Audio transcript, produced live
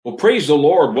Well, praise the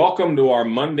Lord. Welcome to our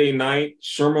Monday night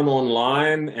Sermon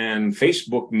Online and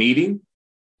Facebook meeting.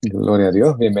 Gloria a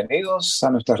Dios. Bienvenidos a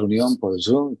nuestra reunión por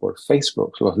Zoom y por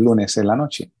Facebook los lunes en la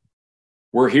noche.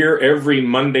 We're here every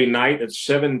Monday night at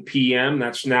 7 p.m.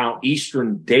 That's now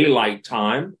Eastern Daylight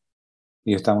Time.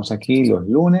 Y estamos aquí los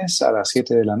lunes a las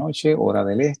 7 de la noche, hora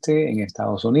del este, en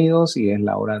Estados Unidos, y es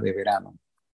la hora de verano.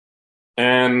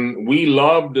 And we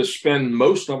love to spend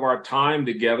most of our time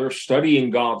together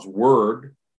studying God's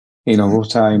Word. Y nos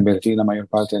gusta invertir la mayor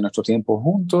parte de nuestro tiempo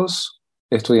juntos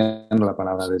estudiando la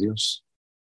palabra de Dios.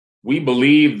 We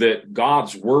believe that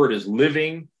God's Word is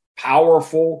living,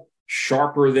 powerful,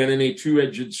 sharper than any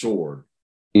two-edged sword.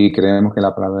 Y creemos que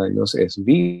la palabra de Dios es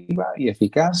viva y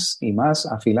eficaz y más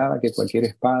afilada que cualquier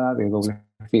espada de doble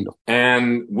filo.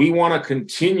 And we want to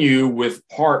continue with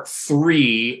part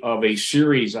 3 of a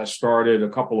series I started a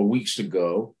couple of weeks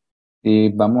ago.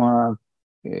 Y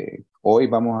hoy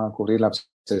vamos a cubrir la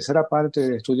tercera parte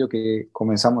del estudio que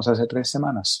comenzamos hace 3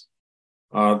 semanas.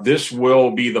 This will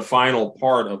be the final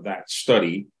part of that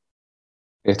study.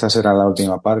 Esta será la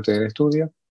última parte del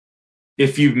estudio.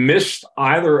 If you've missed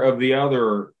either of the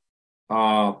other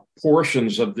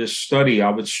portions of this study,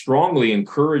 I would strongly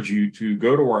encourage you to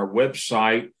go to our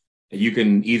website. You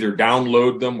can either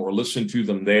download them or listen to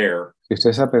them there. Si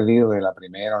usted se ha perdido de la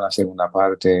primera o la segunda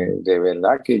parte, de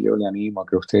verdad que yo le animo a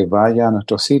que usted vaya a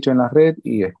nuestro sitio en la red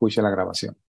y escuche la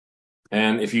grabación.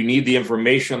 And if you need the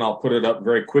information, I'll put it up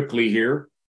very quickly here.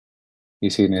 Y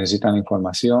si necesitan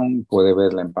información, puede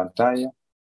verla en pantalla.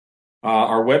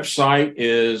 Our website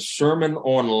is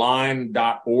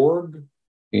sermononline.org.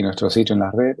 Y nuestro sitio en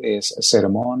la red es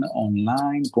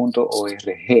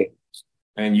sermononline.org.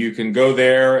 And you can go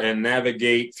there and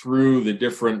navigate through the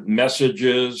different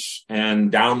messages and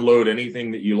download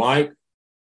anything that you like.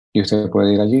 Y usted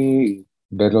puede ir allí y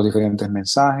ver los diferentes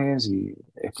mensajes y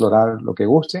explorar lo que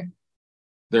guste.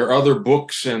 There are other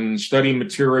books and study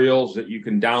materials that you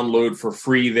can download for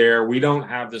free there. We don't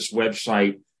have this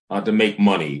website to make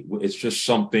money. It's just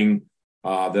something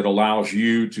that allows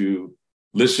you to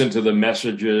listen to the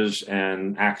messages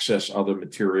and access other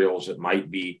materials that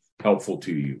might be helpful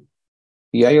to you.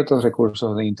 Y hay otros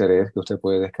recursos de interés que usted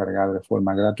puede descargar de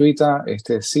forma gratuita.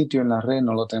 Este sitio en la red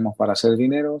no lo tenemos para hacer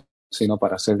dinero, sino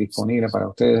para hacer disponible para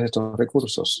ustedes estos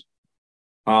recursos.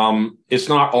 It's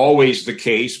not always the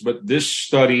case, but this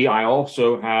study, I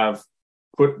also have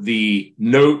put the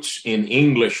notes in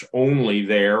English only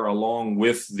there along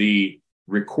with the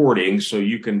recording, so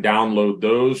you can download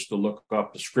those to look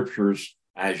up the scriptures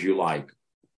as you like.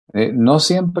 No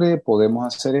siempre podemos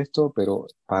hacer esto, pero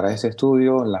para este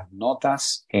estudio las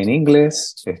notas en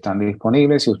inglés están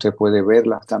disponibles y usted puede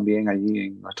verlas también allí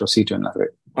en nuestro sitio en la red.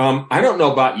 I don't know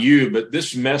about you, but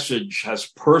this message has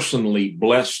personally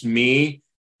blessed me,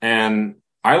 and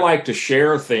I like to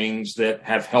share things that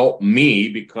have helped me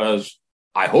because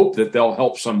I hope that they'll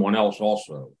help someone else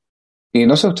also. Y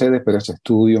no sé ustedes, pero este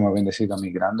estudio me ha bendecido a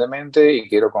mí grandemente y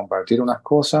quiero compartir unas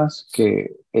cosas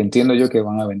que entiendo yo que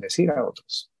van a bendecir a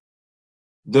otros.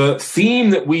 The theme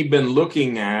that we've been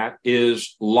looking at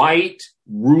is light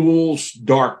rules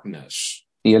darkness.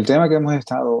 Y el tema que hemos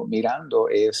estado mirando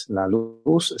es la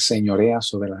luz señorea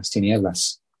sobre las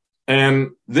tinieblas.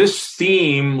 And this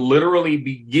theme literally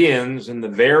begins in the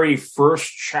very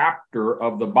first chapter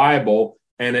of the Bible,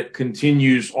 and it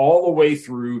continues all the way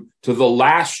through to the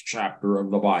last chapter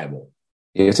of the Bible.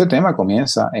 Y este tema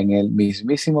comienza en el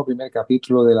mismísimo primer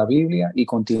capítulo de la Biblia y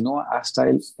continúa hasta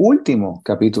el último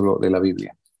capítulo de la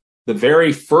Biblia. The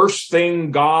very first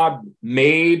thing God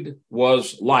made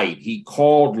was light. He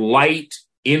called light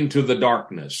into the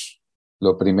darkness.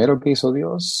 Lo primero que hizo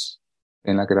Dios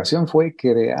en la creación fue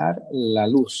crear la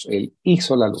luz. Él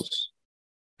hizo la luz.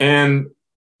 And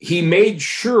he made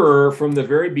sure from the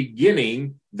very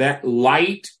beginning that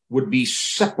light would be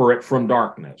separate from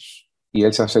darkness. Y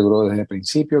él se aseguró desde el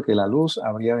principio que la luz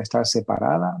habría de estar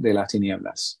separada de las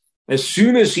tinieblas. As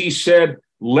soon as he said,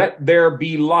 "Let there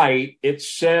be light," it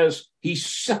says he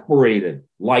separated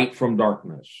light from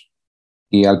darkness.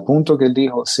 Y al punto que él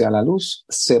dijo, sea la luz,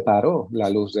 separó la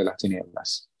luz de las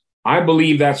tinieblas. I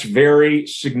believe that's very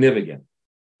significant.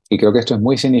 Y creo que esto es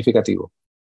muy significativo.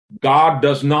 God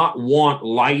does not want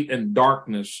light and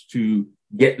darkness to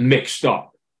get mixed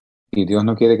up. Y Dios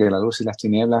no quiere que la luz y las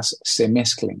tinieblas se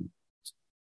mezclen.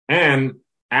 And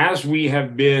as we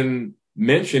have been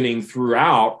mentioning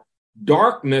throughout,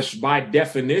 darkness by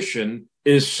definition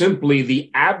is simply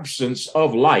the absence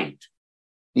of light.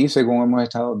 Y según hemos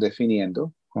estado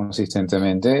definiendo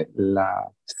consistentemente,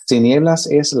 las tinieblas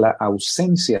es la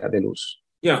ausencia de luz.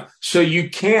 Yeah, so you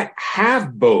can't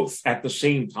have both at the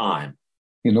same time.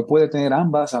 Y no puede tener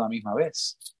ambas a la misma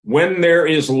vez. When there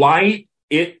is light,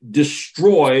 it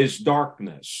destroys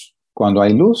darkness. Cuando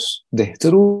hay luz,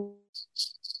 destruye.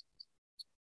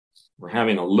 We're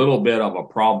having a little bit of a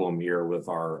problem here with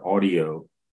our audio.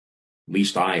 At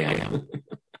least I am.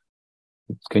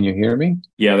 Can you hear me?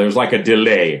 Yeah, there's like a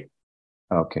delay.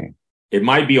 Okay. It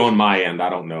might be on my end. I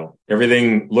don't know.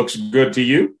 Everything looks good to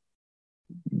you?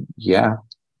 Yeah.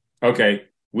 Okay.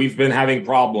 We've been having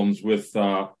problems with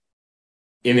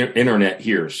internet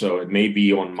here, so it may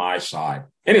be on my side.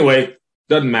 Anyway,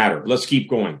 doesn't matter. Let's keep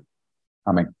going.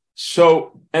 Amén.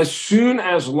 So as soon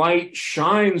as light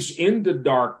shines into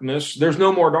darkness, there's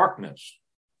no more darkness.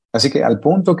 Así que al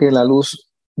punto que la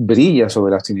luz brilla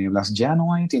sobre las tinieblas, ya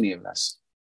no hay tinieblas.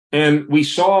 And we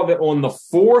saw that on the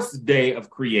fourth day of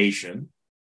creation,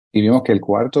 Y vimos que el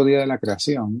cuarto día de la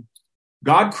creación,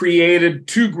 God created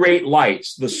two great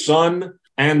lights, the sun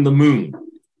and the moon.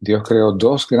 Dios creó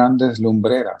dos grandes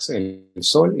lumbreras, el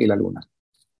sol y la luna.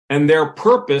 And their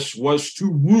purpose was to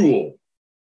rule.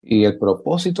 Y el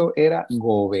propósito era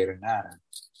gobernar.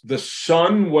 The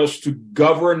sun was to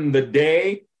govern the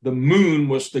day, the moon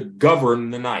was to govern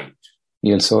the night.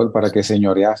 Y el sol para que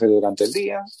señorease durante el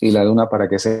día y la luna para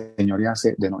que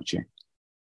señorease de noche.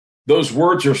 Those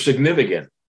words are significant.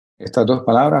 Estas dos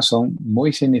palabras son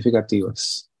muy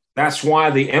significativas. That's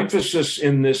why the emphasis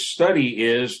in this study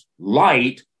is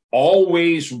light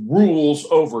always rules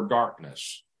over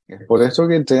darkness. Por esto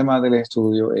que el tema del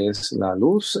estudio es la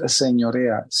luz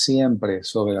señorea siempre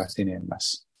sobre las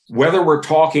tinieblas. Whether we're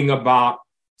talking about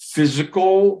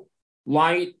physical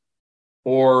light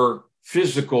or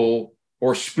physical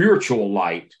or spiritual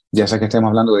light, Ya sea que estemos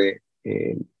hablando de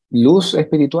luz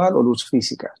espiritual o luz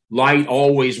física, light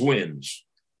always wins.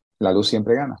 la luz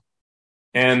siempre gana.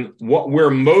 And what we're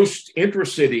most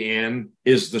interested in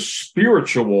is the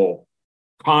spiritual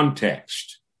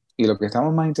context. Y lo que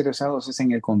estamos más interesados es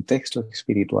en el contexto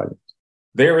espiritual.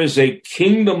 There is a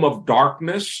kingdom of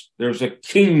darkness. There's a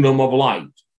kingdom of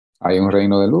light. Hay un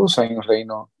reino de luz, hay un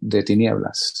reino de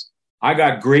tinieblas. I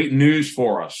got great news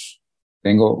for us.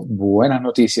 Tengo buenas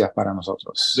noticias para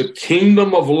nosotros. The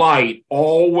kingdom of light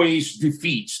always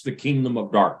defeats the kingdom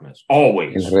of darkness.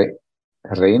 Always.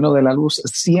 El reino de la luz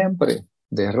siempre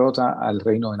derrota al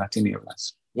reino de las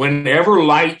tinieblas. Whenever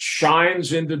light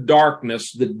shines into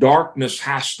darkness, the darkness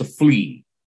has to flee.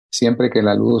 Siempre que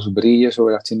la luz brille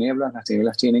sobre las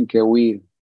tinieblas tienen que huir.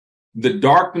 The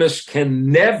darkness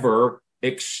can never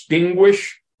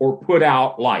extinguish or put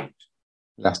out light.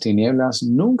 Las tinieblas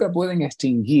nunca pueden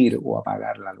extinguir o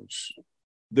apagar la luz.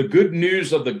 The good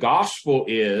news of the gospel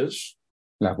is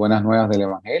Las buenas nuevas del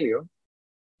Evangelio,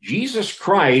 Jesus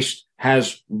Christ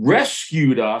has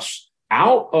rescued us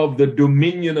out of the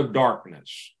dominion of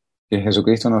darkness. que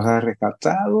Jesucristo nos ha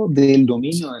rescatado del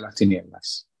dominio de las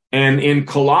tinieblas. And in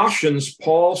Colossians,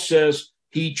 Paul says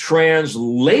he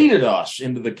translated us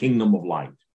into the kingdom of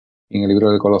light. En el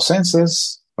libro de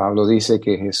Colosenses, Pablo dice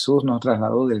que Jesús nos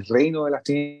trasladó del reino de las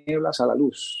tinieblas a la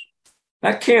luz.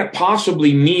 That can't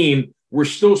possibly mean we're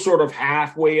still sort of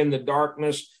halfway in the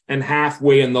darkness and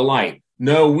halfway in the light.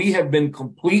 No, we have been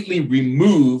completely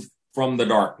removed from the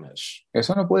darkness.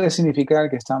 Eso no puede significar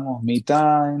que estamos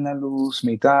mitad en la luz,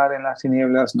 mitad en las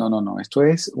tinieblas. No. Esto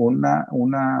es una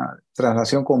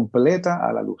traslación completa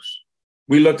a la luz.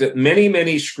 We looked at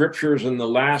many scriptures in the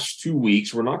last 2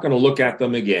 weeks. We're not going to look at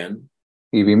them again.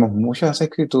 Y vimos muchas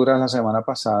escrituras la semana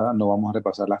pasada. No vamos a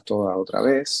repasarlas todas otra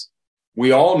vez.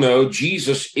 We all know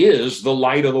Jesus is the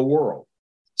light of the world.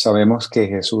 Sabemos que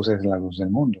Jesús es la luz del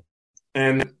mundo.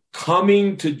 And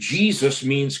coming to Jesus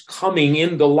means coming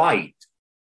into light.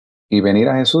 Y venir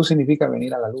a Jesús significa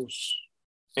venir a la luz.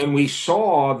 And we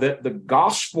saw that the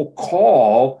gospel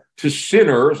call to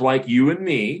sinners like you and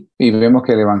me Y vemos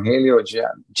que el Evangelio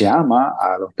llama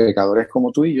a los pecadores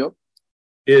como tú y yo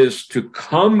is to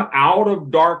come out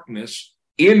of darkness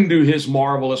into his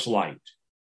marvelous light.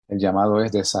 El llamado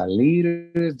es de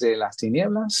salir de las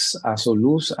tinieblas a su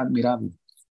luz admirable.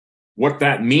 What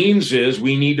that means is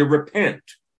we need to repent.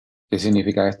 ¿Qué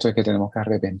significa esto? Es que tenemos que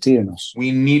arrepentirnos.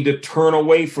 We need to turn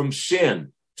away from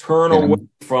sin, turn away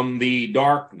from the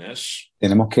darkness,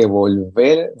 Tenemos que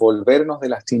volvernos de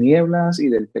las tinieblas y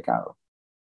del pecado.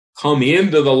 come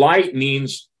into the light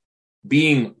means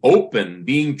being open,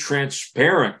 being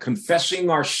transparent, confessing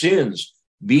our sins,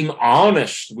 being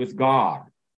honest with God.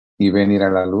 Y venir a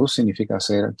la luz significa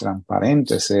ser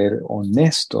transparente, ser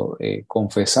honesto,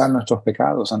 confesar nuestros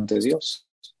pecados ante Dios.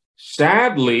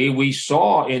 Sadly, we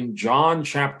saw in John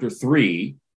chapter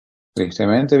 3,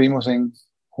 Tristemente vimos en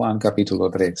Juan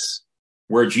capítulo 3,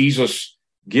 where Jesus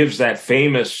gives that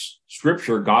famous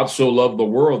scripture, God so loved the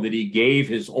world that he gave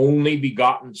his only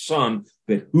begotten son,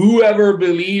 that whoever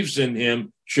believes in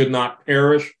him should not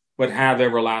perish, but have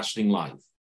everlasting life.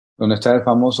 Donde está el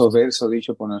famoso verso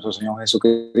dicho por nuestro Señor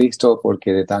Jesucristo,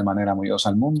 porque de tal manera amó Dios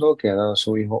al mundo, que ha dado a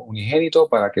su Hijo unigénito,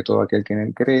 para que todo aquel que en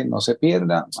él cree no se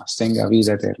pierda, mas tenga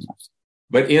vida eterna.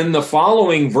 But in the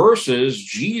following verses,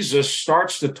 Jesus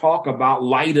starts to talk about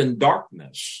light and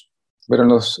darkness. Pero en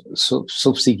los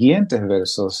subsiguientes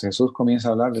versos, Jesús comienza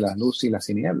a hablar de la luz y las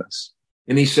tinieblas.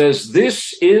 And he says,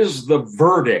 this is the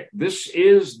verdict. This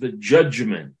is the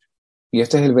judgment. Y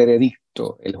este es el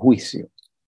veredicto, el juicio.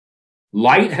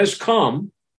 Light has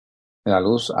come, La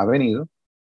luz ha venido,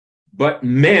 but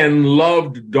men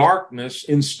loved darkness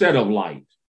instead of light.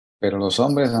 pero los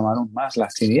hombres amaron más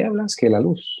las tinieblas que la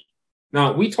luz.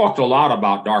 Now, we talked a lot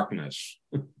about darkness.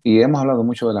 Y hemos hablado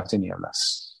mucho de las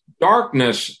tinieblas.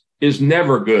 Darkness is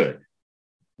never good.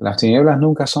 Las tinieblas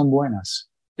nunca son buenas.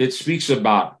 It speaks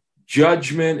about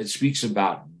judgment. It speaks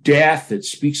about death. It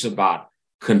speaks about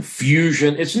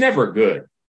confusion. It's never good.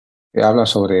 Habla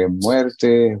sobre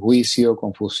muerte, juicio,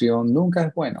 confusión. Nunca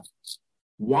es bueno.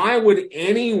 Why would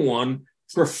anyone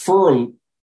prefer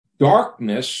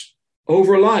darkness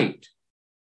over light?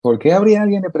 ¿Por qué habría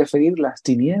alguien de preferir las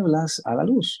tinieblas a la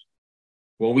luz?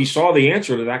 Well, we saw the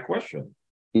answer to that question.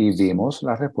 Y vimos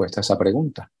la respuesta a esa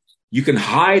pregunta. You can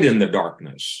hide in the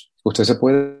darkness. Usted se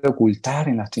puede ocultar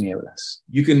en las tinieblas.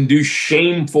 You can do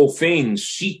shameful things,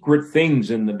 secret things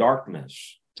in the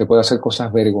darkness. Usted puede hacer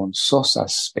cosas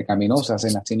vergonzosas, pecaminosas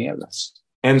en las tinieblas.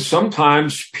 And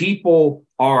sometimes people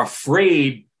are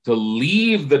afraid to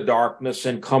leave the darkness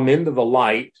and come into the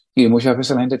light. Y muchas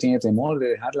veces la gente tiene temor de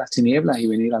dejar las tinieblas y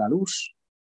venir a la luz.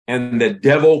 And the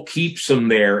devil keeps them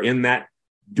there in that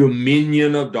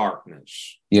dominion of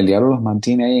darkness. Y el diablo los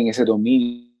mantiene ahí en ese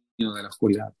dominio de la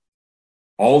oscuridad.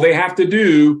 All they have to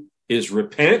do is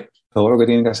repent Todo lo que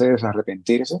tienen que hacer es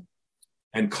arrepentirse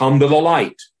and come to the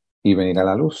light. y venir a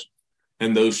la luz.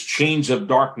 And those chains of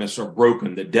darkness are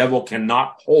broken. The devil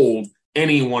cannot hold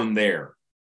anyone there.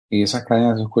 Y esas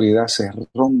cadenas de oscuridad se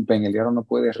rompen. El diablo no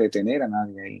puede retener a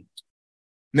nadie ahí.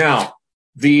 Now,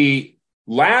 the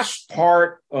last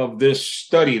part of this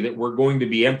study that we're going to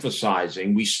be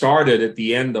emphasizing, we started at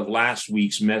the end of last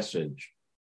week's message.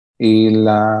 Y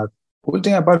la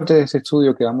última parte de este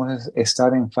estudio que vamos a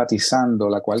estar enfatizando,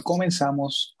 la cual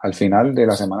comenzamos al final de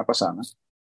la semana pasada,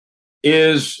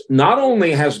 is not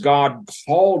only has God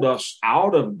called us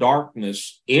out of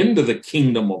darkness into the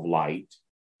kingdom of light,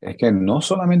 es que no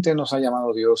solamente nos ha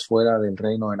llamado Dios fuera del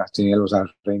reino de las tinieblas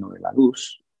al reino de la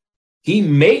luz, he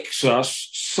makes us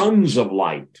sons of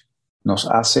light. nos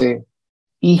hace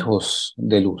hijos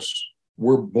de luz.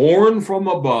 We're born from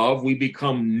above. We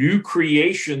become new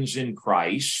creations in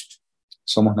Christ.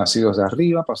 Somos nacidos de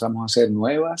arriba, pasamos a ser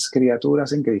nuevas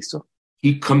criaturas en Cristo.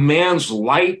 He commands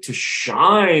light to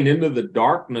shine into the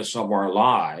darkness of our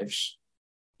lives.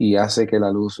 Y hace que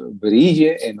la luz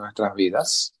brille en nuestras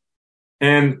vidas.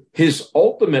 And his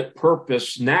ultimate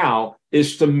purpose now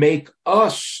is to make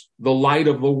us the light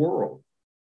of the world.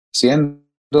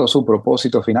 Siendo su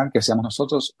propósito final que seamos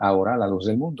nosotros ahora la luz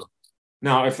del mundo.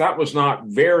 Now, if that was not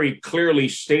very clearly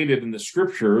stated in the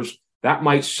scriptures, that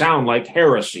might sound like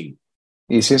heresy.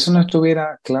 Y si eso no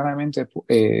estuviera claramente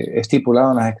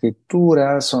estipulado en las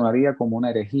escrituras, sonaría como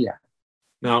una herejía.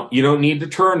 Now, you don't need to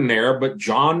turn there, but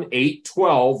John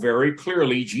 8:12, very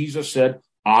clearly, Jesus said,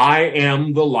 I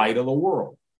am the light of the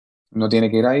world. No tiene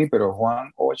que ir ahí, pero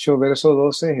Juan 8, verso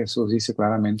 12, Jesús dice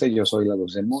claramente, yo soy la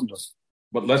luz del mundo.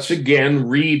 But let's again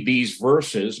read these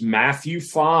verses, Matthew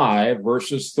 5,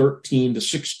 verses 13 to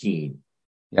 16.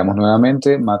 Leamos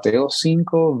nuevamente Mateo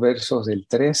 5, versos del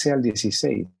 13 al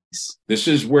 16. This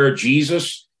is where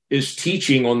Jesus is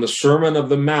teaching on the Sermon of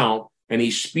the Mount, and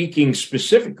he's speaking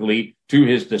specifically to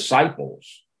his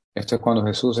disciples. Esto es cuando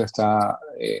Jesús está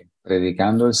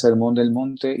predicando el sermón del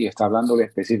monte y está hablándole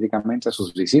específicamente a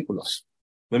sus discípulos.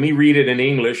 Let me read it in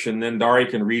English, and then Dari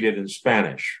can read it in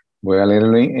Spanish. Voy a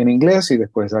leerlo en inglés y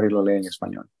después Dari lo lee en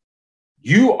español.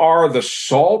 You are the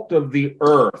salt of the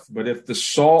earth, but if the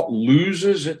salt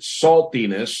loses its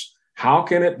saltiness, how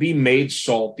can it be made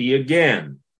salty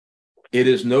again? It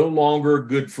is no longer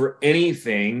good for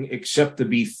anything except to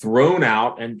be thrown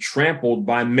out and trampled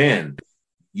by men.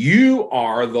 You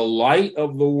are the light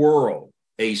of the world.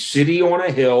 A city on a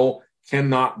hill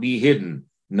cannot be hidden.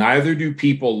 Neither do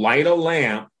people light a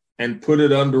lamp and put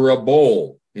it under a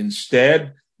bowl.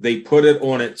 Instead, they put it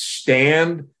on its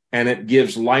stand, and it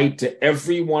gives light to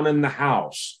everyone in the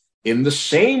house. In the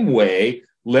same way,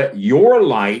 let your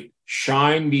light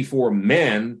shine before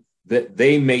men, that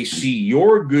they may see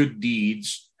your good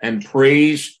deeds and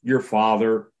praise your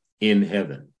Father in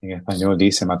heaven. En español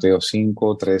dice Mateo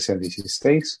 5, 13 al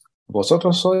 16,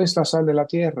 vosotros sois la sal de la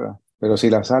tierra, pero si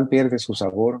la sal pierde su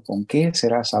sabor, ¿con qué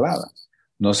será salada?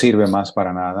 No sirve más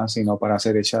para nada, sino para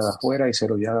ser echada fuera y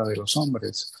ser hollada de los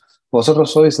hombres.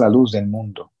 Vosotros sois la luz del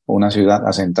mundo. Una ciudad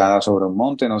asentada sobre un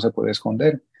monte no se puede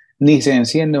esconder, ni se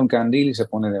enciende un candil y se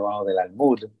pone debajo del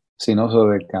almud, sino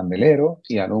sobre el candelero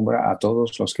y alumbra a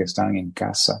todos los que están en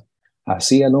casa.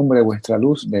 Así alumbre vuestra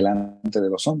luz delante de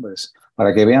los hombres,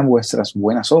 para que vean vuestras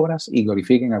buenas obras y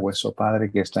glorifiquen a vuestro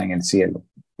Padre que está en el cielo.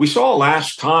 We saw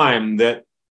last time that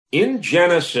in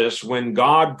Genesis, when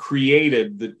God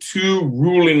created the two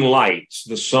ruling lights,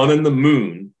 the sun and the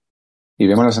moon, Y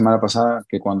vemos la semana pasada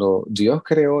que cuando Dios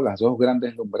creó las dos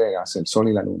grandes lumbreras, el sol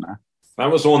y la luna,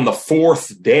 that was on the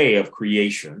fourth day of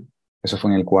creation. eso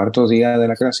fue en el cuarto día de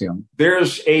la creación,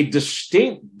 There's a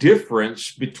distinct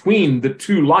difference between the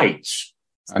two lights.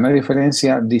 hay una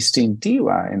diferencia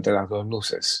distintiva entre las dos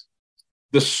luces.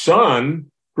 The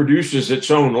sun produces its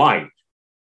own light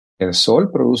El sol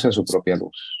produce su propia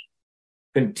luz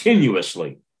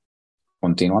continuously.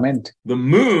 continuamente. The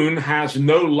moon has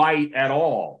no light at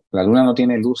all. La luna no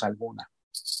tiene luz alguna.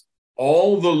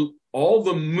 All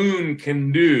the moon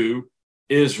can do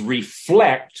is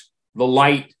reflect the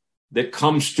light that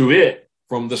comes to it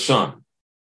from the sun.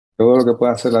 Todo lo que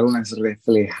puede hacer la luna es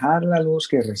reflejar la luz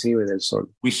que recibe del sol.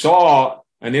 We saw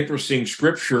an interesting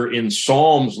scripture in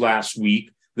Psalms last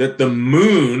week that the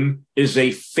moon is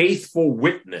a faithful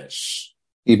witness.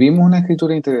 Y vimos una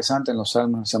escritura interesante en los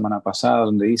Salmos la semana pasada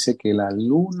donde dice que la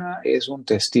luna es un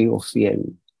testigo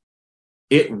fiel.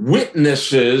 It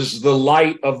witnesses the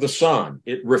light of the sun.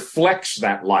 It reflects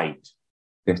that light.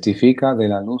 Testifica de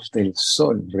la luz del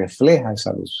sol, refleja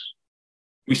esa luz.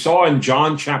 We saw in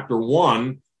John chapter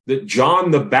 1 that John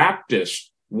the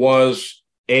Baptist was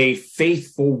a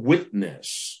faithful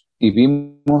witness. Y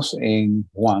vimos en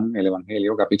Juan, el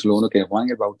Evangelio, capítulo 1, que Juan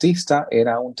el Bautista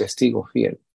era un testigo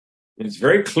fiel. It's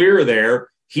very clear there.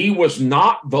 He was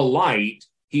not the light.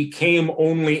 He came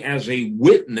only as a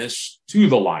witness to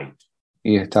the light.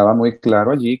 Y estaba muy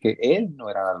claro allí que él no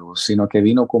era la luz, sino que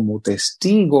vino como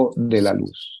testigo de la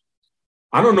luz.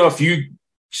 I don't know if you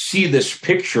see this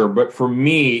picture, but for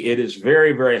me, it is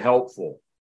very, very helpful.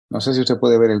 No sé si usted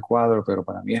puede ver el cuadro, pero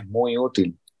para mí es muy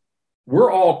útil.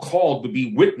 We're all called to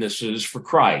be witnesses for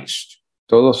Christ,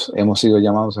 Todos hemos sido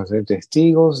llamados a ser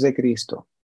testigos de Cristo,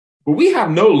 but we have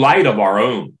no light of our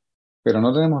own. pero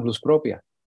no tenemos luz propia.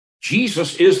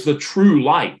 Jesus is the true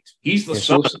light. He's the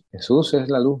sun. Jesús es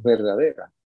la luz verdadera.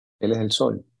 Él es el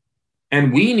sol.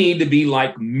 And we need to be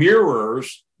like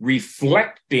mirrors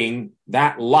reflecting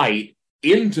that light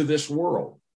into this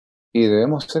world. Y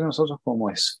debemos ser nosotros como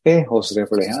espejos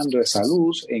reflejando esa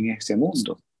luz en este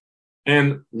mundo.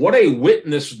 And what a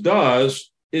witness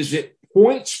does is it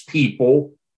points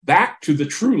people back to the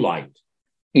true light.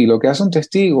 Y lo que hace un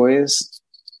testigo es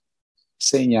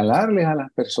señalarles a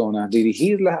las personas,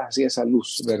 dirigirlas hacia esa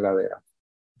luz verdadera.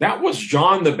 That was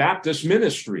John the Baptist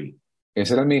ministry.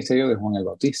 Ese era el ministerio de Juan el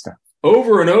Bautista.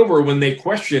 Over and over, when they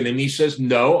question him, he says,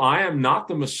 "No, I am not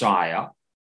the Messiah.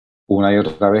 Una y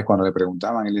otra vez cuando le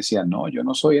preguntaban, él decía, no, yo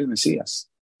no soy el Mesías.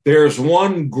 There's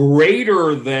one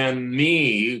greater than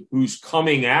me who's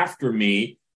coming after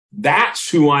me. That's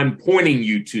who I'm pointing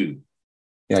you to."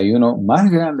 Y hay uno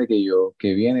más grande que yo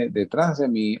que viene detrás de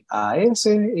mí. A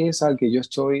ese es al que yo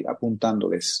estoy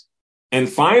apuntándoles. And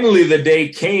finally, the day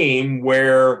came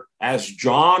where, as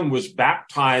John was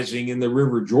baptizing in the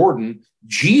River Jordan,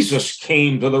 Jesus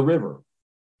came to the river.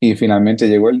 Y finalmente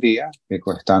llegó el día que,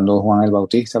 estando Juan el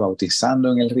Bautista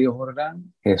bautizando en el río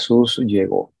Jordán, Jesús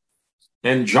llegó.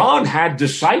 And John had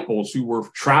disciples who were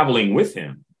traveling with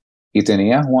him. Y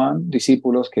tenía Juan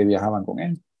discípulos que viajaban con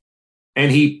él. And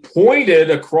he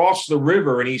pointed across the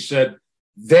river and he said,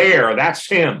 "There, that's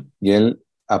him." Y él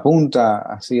apunta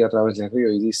así a través del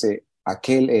río y dice,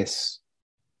 aquel es.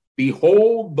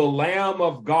 "Behold the Lamb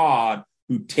of God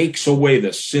who takes away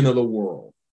the sin of the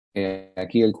world."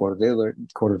 Aquí el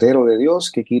Cordero de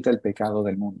Dios que quita el pecado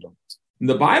del mundo. And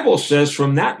the Bible says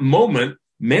from that moment,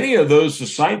 many of those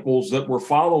disciples that were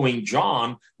following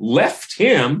John left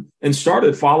him and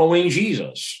started following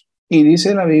Jesus. Y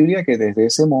dice la Biblia que desde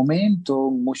ese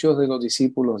momento muchos de los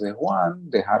discípulos de Juan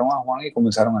dejaron a Juan y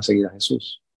comenzaron a seguir a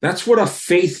Jesús. That's what a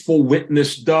faithful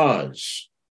witness does.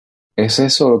 Es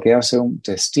eso lo que hace un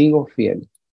testigo fiel.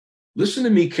 Listen to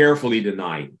me carefully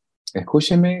tonight.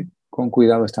 Escúcheme con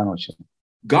cuidado esta noche.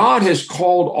 God has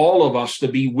called all of us to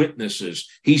be witnesses.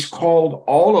 He's called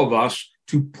all of us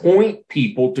to point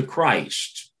people to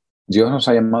Christ. Dios nos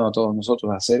ha llamado a todos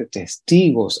nosotros a ser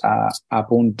testigos, a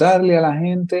apuntarle a la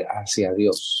gente hacia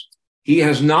Dios. He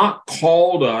has not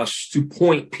called us to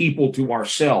point people to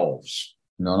ourselves.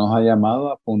 No nos ha llamado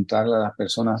a apuntarle a las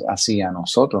personas hacia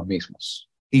nosotros mismos.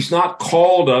 He's not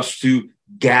called us to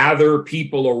gather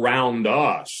people around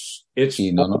us. It's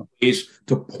always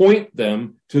to point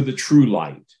them to the true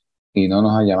light. Y no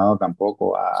nos ha llamado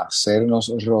tampoco a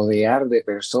hacernos rodear de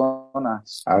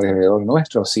personas alrededor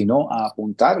nuestro, sino a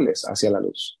apuntarles hacia la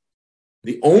luz.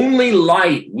 The only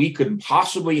light we could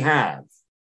possibly have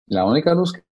La única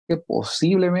luz que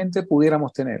posiblemente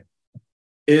pudiéramos tener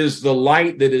is the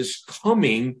light that is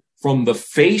coming from the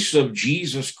face of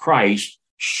Jesus Christ,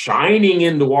 shining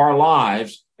into our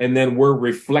lives, and then we're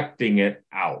reflecting it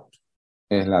out.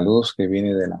 es la luz que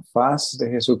viene de la faz de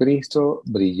Jesucristo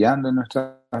brillando en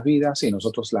nuestras vidas y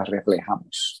nosotros la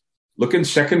reflejamos. Look in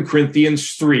 2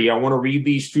 Corinthians 3. I want to read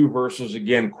these two verses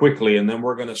again quickly, and then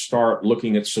we're going to start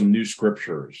looking at some new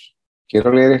scriptures.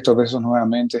 Quiero leer estos versos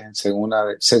nuevamente en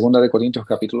segunda de Corintios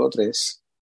capítulo 3,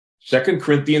 2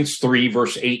 Corinthians 3,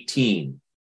 verse 18.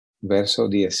 verso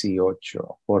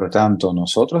 18. Por tanto,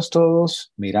 nosotros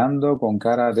todos, mirando con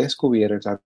cara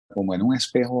descubierta, como en un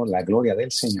espejo, la gloria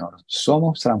del Señor,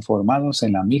 somos transformados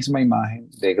en la misma imagen,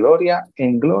 de gloria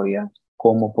en gloria,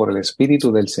 como por el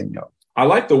Espíritu del Señor. I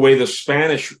like the way the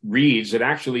Spanish reads. It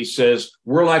actually says,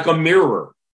 we're like a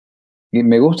mirror. Y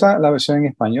me gusta la versión en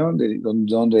español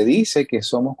donde dice que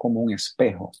somos como un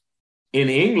espejo. In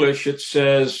English, it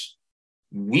says,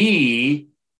 we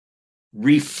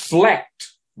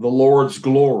reflect the Lord's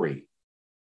glory.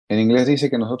 En inglés dice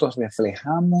que nosotros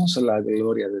reflejamos la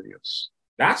gloria de Dios.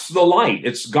 That's the light.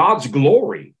 It's God's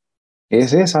glory.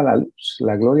 Es esa la luz,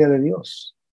 la gloria de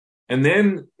Dios. And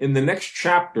then in the next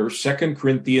chapter, 2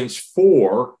 Corinthians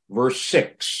 4, verse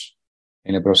 6.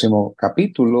 En el próximo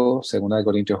capítulo, 2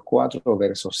 Corintios 4,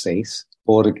 verso 6,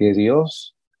 porque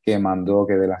Dios que mandó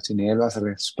que de las tinieblas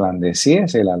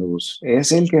resplandeciese la luz,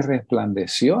 es el que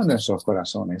resplandeció en nuestros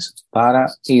corazones para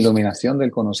iluminación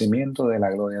del conocimiento de la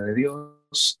gloria de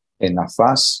Dios en la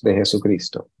faz de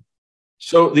Jesucristo.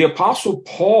 So the Apostle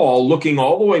Paul, looking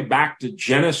all the way back to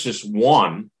Genesis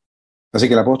 1, Así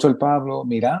que el apóstol Pablo,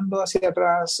 mirando hacia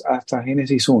atrás hasta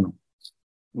Génesis 1,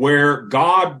 where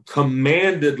God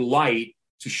commanded light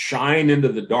to shine into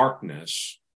the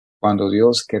darkness, cuando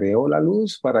Dios creó la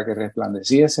luz para que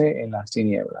resplandeciese en las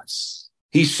tinieblas.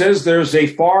 he says there's a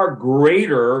far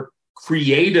greater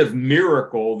creative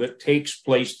miracle that takes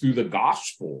place through the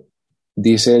gospel.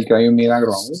 Dice él que hay un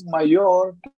milagro aún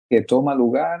mayor que toma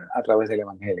lugar a través del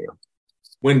Evangelio.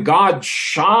 When God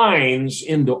shines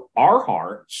into our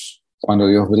hearts, Cuando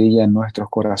Dios brilla en nuestros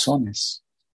corazones,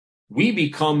 we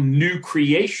become new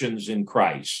creations in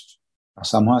Christ.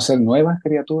 pasamos a ser nuevas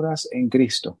criaturas en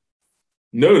Cristo.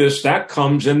 Notice that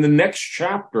comes in the next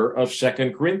chapter of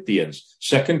 2 Corinthians,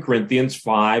 2 Corinthians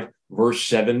 5, verse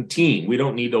 17. We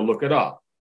don't need to look it up.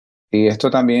 Y esto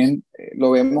también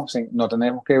lo vemos, no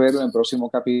tenemos que verlo en el próximo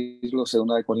capítulo,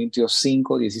 2 Corintios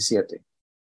 5, 17.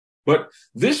 But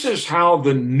this is how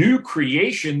the new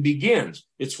creation begins.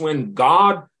 It's when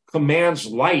God commands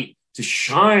light to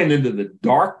shine into the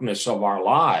darkness of our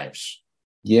lives.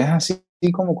 Y es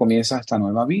así como comienza esta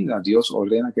nueva vida. Dios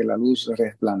ordena que la luz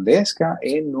resplandezca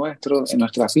en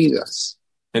nuestras vidas.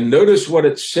 And notice what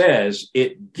it says.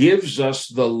 It gives us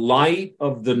the light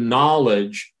of the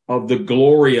knowledge of the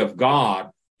glory of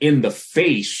God in the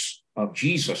face of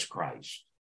Jesus Christ.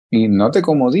 Y note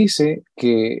cómo dice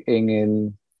que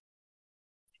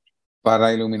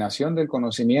para iluminación del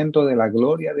conocimiento de la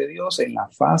gloria de Dios en la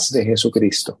faz de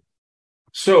Jesucristo.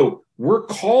 So we're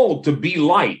called to be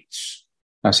lights,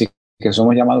 Así que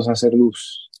somos llamados a ser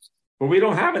luz, but we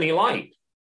don't have any light.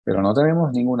 pero no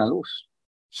tenemos ninguna luz.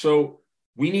 So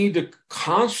we need to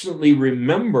constantly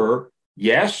remember,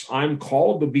 yes, I'm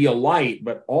called to be a light,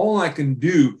 but all I can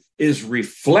do is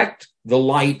reflect the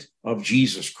light of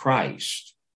Jesus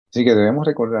Christ. Así que debemos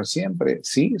recordar siempre,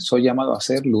 sí, soy llamado a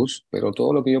ser luz, pero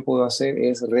todo lo que yo puedo hacer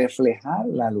es reflejar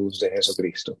la luz de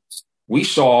Jesucristo. We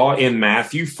saw in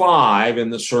Matthew 5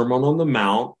 in the Sermon on the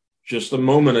Mount just a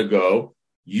moment ago,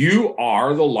 you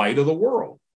are the light of the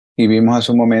world. Y vimos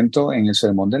hace un momento en el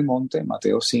Sermón del Monte,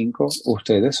 Mateo 5,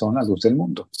 ustedes son la luz del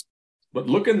mundo. But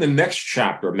look in the next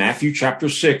chapter, Matthew chapter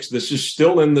 6. This is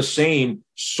still in the same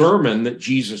sermon that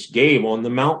Jesus gave on the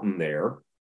mountain there.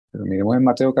 Pero miremos en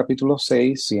Mateo capítulo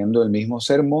 6, siendo el mismo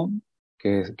sermón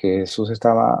que Jesús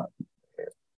estaba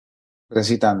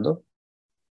recitando.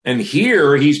 And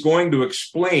here he's going to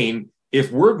explain,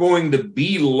 if we're going to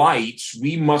be lights,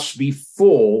 we must be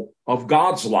full of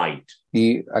God's light.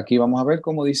 Y aquí vamos a ver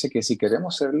cómo dice que si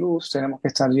queremos ser luz, tenemos que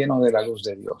estar llenos de la luz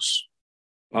de Dios.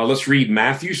 Let's read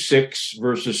Matthew 6,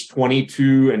 verses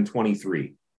 22 and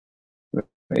 23.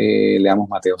 Leamos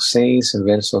Mateo 6,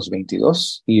 versos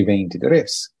 22 y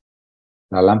 23.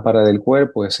 La lámpara del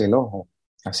cuerpo es el ojo.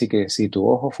 Así que si tu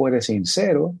ojo fuere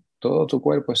sincero, todo tu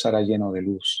cuerpo estará lleno de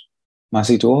luz. Mas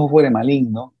si tu ojo fuere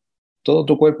maligno, todo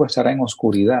tu cuerpo estará en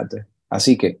oscuridad.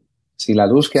 Así que si la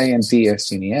luz que hay en ti es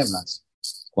tinieblas,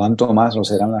 ¿cuánto más lo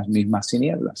serán las mismas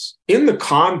tinieblas? In the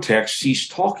context, he's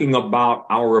talking about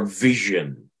our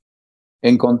vision.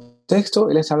 En contexto,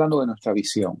 él está hablando de nuestra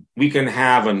visión. We can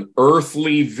have an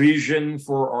earthly vision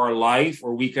for our life,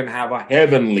 or we can have a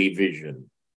heavenly vision.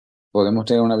 Podemos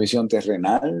tener una visión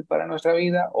terrenal para nuestra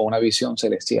vida o una visión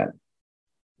celestial.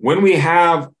 When we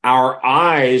have our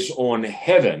eyes on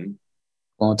heaven,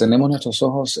 Cuando tenemos nuestros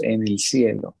ojos en el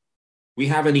cielo, we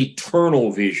have an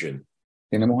eternal vision.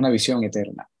 tenemos una visión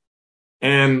eterna.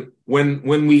 And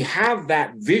when we have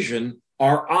that vision,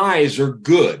 our eyes are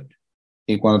good.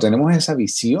 Y cuando tenemos esa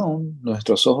visión,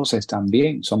 nuestros ojos están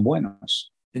bien, son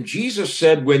buenos. And Jesus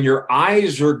said, when your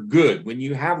eyes are good, when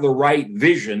you have the right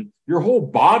vision, your whole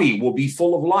body will be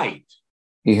full of light.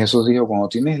 Y Jesús dijo, cuando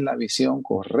tienes la visión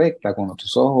correcta, cuando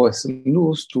tus ojos es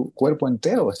luz, tu cuerpo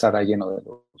entero estará lleno de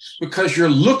luz. Because you're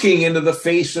looking into the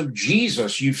face of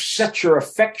Jesus. You've set your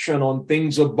affection on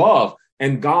things above,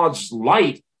 and God's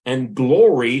light and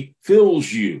glory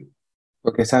fills you.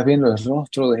 Porque estás viendo el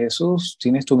rostro de Jesús,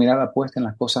 tienes tu mirada puesta en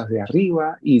las cosas de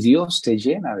arriba y Dios te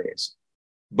llena de eso.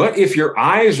 But if your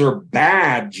eyes are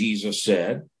bad, Jesus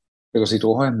said, Pero si tu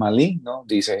ojo es maligno,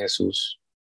 dice Jesús,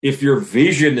 if your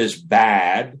vision is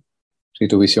bad, si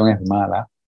tu visión es mala,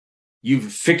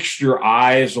 you've fixed your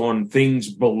eyes on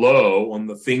things below, on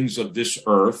the things of this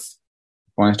earth,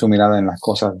 pones tu mirada en las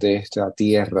cosas de esta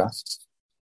tierra,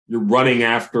 you're running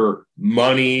after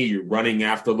money, you're running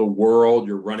after the world,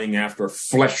 you're running after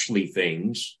fleshly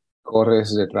things,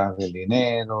 corres detrás del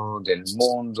dinero, del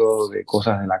mundo, de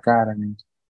cosas de la carne.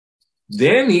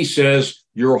 then he says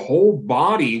your whole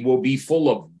body will be full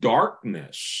of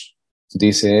darkness.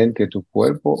 Dice él que tu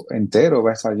cuerpo entero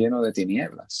va a estar lleno de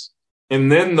tinieblas. And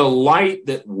then the light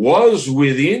that was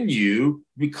within you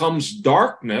becomes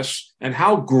darkness. And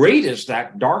how great is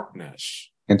that darkness?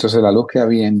 Entonces la luz que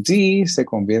había en ti se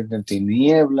convierte en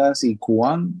tinieblas, y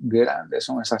cuán grandes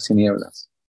son esas tinieblas.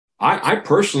 I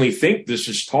personally think this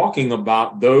is talking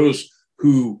about those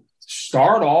who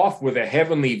start off with a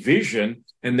heavenly vision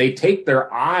and they take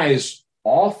their eyes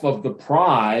off of the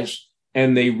prize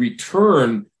and they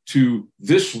return to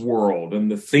this world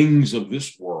and the things of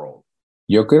this world.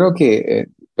 Yo creo que,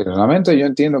 personalmente yo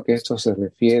entiendo que esto se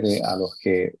refiere a los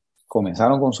que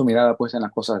comenzaron con su mirada puesta en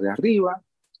las cosas de arriba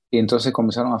y entonces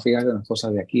comenzaron a fijarse en las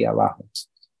cosas de aquí abajo.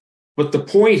 But the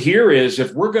point here is,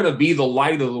 if we're going to be the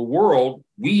light of the world,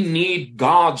 we need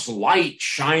God's light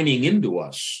shining into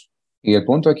us. Y el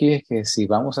punto aquí es que si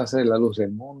vamos a ser la luz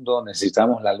del mundo,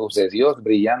 necesitamos la luz de Dios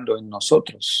brillando en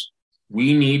nosotros.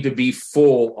 We need to be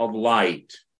full of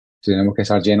light. Tenemos que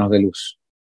estar llenos de luz.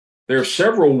 There are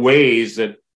several ways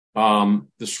that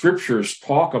the scriptures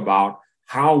talk about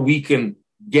how we can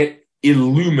get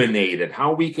illuminated,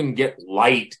 how we can get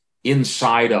light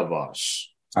inside of us.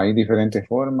 Hay diferentes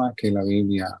formas que la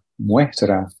Biblia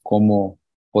muestra cómo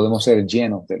podemos ser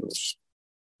llenos de luz.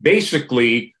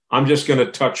 Basically, I'm just going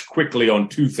to touch quickly on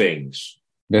two things.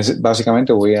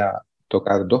 Básicamente voy a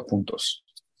tocar dos puntos.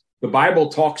 The Bible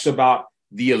talks about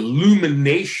the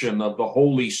illumination of the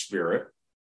Holy Spirit.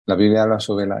 La Biblia habla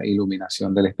sobre la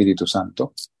iluminación del Espíritu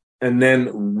Santo And then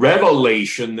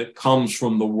revelation that comes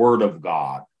from the Word of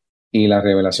God. y la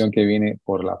revelación que viene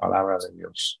por la palabra de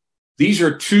Dios. These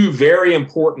are two very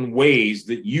important ways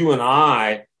that you and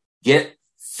I get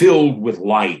filled with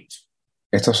light.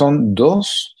 Estas son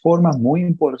dos formas muy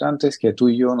importantes que tú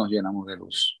y yo nos llenamos de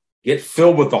luz. Get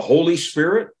filled with the Holy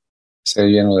Spirit Ser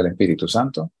lleno del Espíritu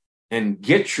Santo and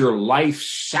get your life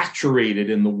saturated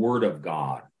in the Word of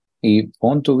God. y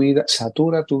pon tu vida,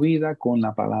 satura tu vida con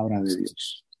la palabra de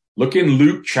Dios. Look in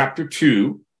Luke chapter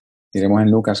 2, Iremos en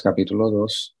Lucas capítulo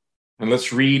 2 and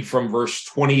let's read from verse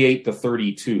 28 to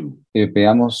 32. y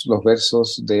veamos los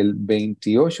versos del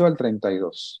 28 al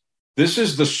 32. This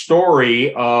is the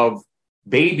story of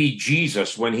baby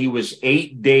Jesus. When he was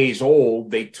 8 days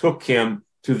old, they took him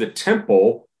to the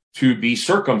temple to be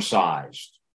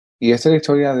circumcised. Y esta es la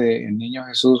historia del niño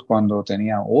Jesús cuando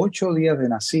tenía 8 días de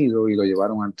nacido y lo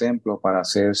llevaron al templo para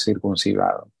ser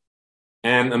circuncidado.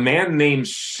 And a man named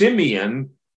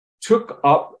Simeon took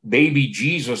up baby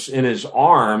Jesus in his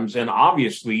arms, and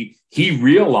obviously he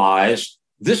realized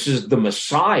this is the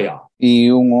Messiah. Y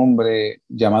un hombre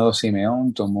llamado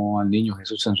Simeón tomó al niño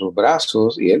Jesús en sus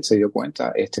brazos y él se dio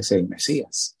cuenta, este es el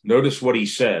Mesías. Notice what he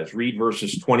says. Read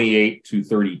verses 28 to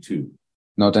 32.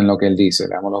 Noten lo que él dice.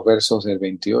 Leamos los versos del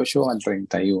 28 al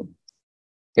 31.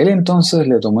 Él entonces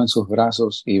le tomó en sus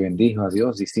brazos y bendijo a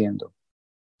Dios diciendo,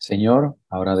 Señor,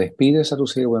 ahora despides a tu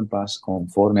siervo en paz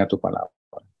conforme a tu palabra,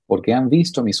 porque han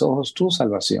visto mis ojos tu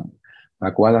salvación,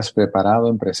 la cual has preparado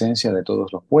en presencia de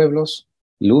todos los pueblos,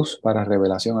 luz para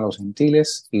revelación a los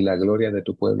gentiles y la gloria de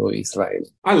tu pueblo Israel.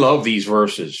 I love these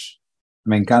verses.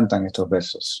 Me encantan estos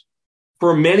versos.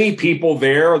 For many people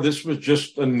there, this was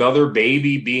just another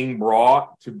baby being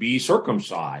brought to be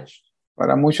circumcised.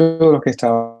 Para muchos de los que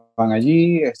estaban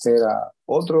allí, este era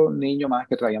otro niño más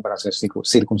que traían para ser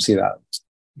circuncidado.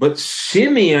 But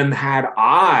Simeon had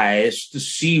eyes to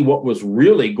see what was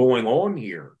really going on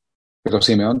here. Pero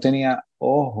Simeón tenía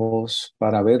ojos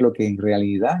para ver lo que en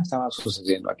realidad estaba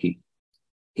sucediendo aquí.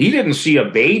 He didn't see a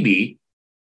baby.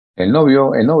 Él no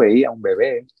veía un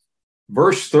bebé.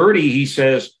 Verse 30, he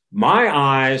says, my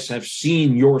eyes have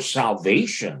seen your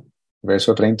salvation,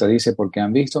 Verso 30 dice, porque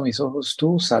han visto mis ojos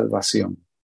tu salvación,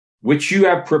 which you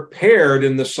have prepared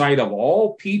in the sight of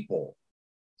all people,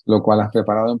 lo cual has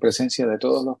preparado en presencia de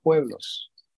todos los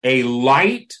pueblos, a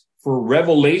light for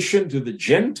revelation to the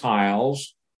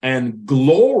Gentiles and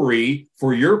glory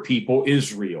for your people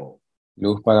Israel.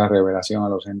 luz para revelación a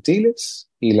los gentiles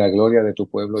y la gloria de tu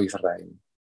pueblo Israel.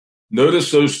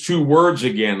 Notice those two words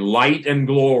again, light and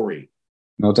glory.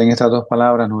 Noten estas dos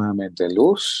palabras nuevamente,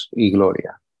 luz y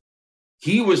gloria.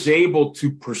 He was able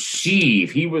to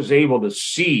perceive, he was able to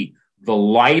see the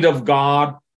light of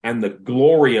God and the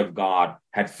glory of God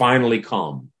had finally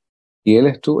come. Y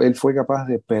él fue capaz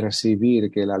de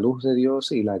percibir que la luz de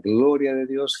Dios y la gloria de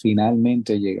Dios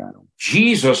finalmente llegaron.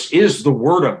 Jesus is the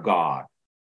Word of God.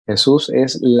 Jesús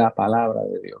es la palabra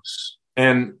de Dios.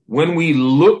 And when we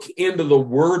look into the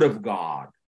Word of God,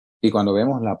 Y cuando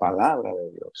vemos la palabra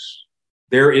de Dios,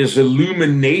 there is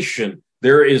illumination,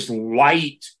 there is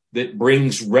light that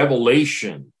brings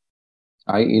revelation.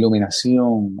 hay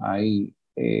iluminación, hay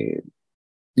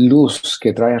luz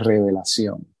que trae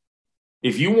revelación.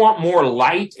 If you want more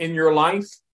light in your life,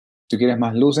 ¿Tú quieres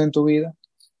más luz en tu vida?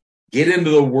 get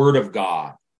into the Word of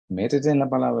God. Métete en la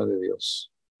palabra de Dios.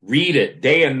 Read it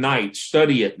day and night,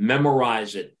 study it,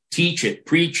 memorize it, teach it,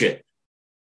 preach it.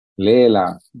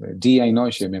 Léela día y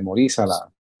noche,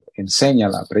 memorízala,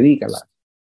 enséñala, predícala.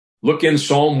 Look in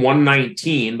Psalm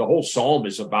 119. The whole psalm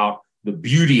is about the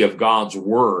beauty of God's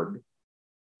Word.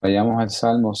 Vayamos al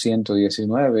Salmo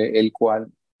 119,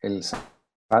 el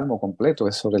Salmo completo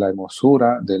es sobre la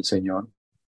hermosura del Señor.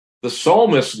 The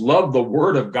psalmist loved the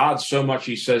Word of God so much,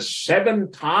 he says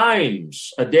 7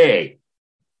 times a day.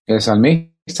 El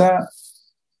salmista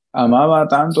amaba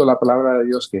tanto la palabra de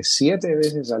Dios que 7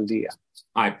 veces al día.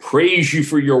 I praise you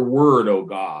for your Word, O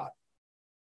God.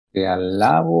 Te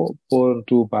alabo por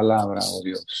tu palabra, oh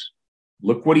Dios.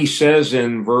 Look what he says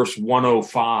in verse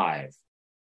 105.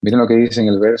 Miren lo que dice en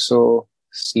el verso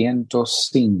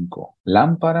 105.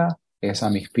 Lámpara es a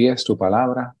mis pies tu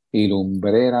palabra y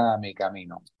lumbrera a mi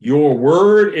camino. Your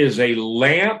word is a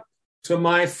lamp to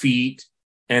my feet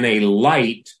and a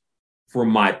light for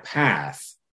my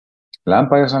path.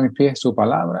 Lámpara es a mis pies tu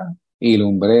palabra y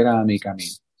lumbrera a mi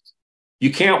camino.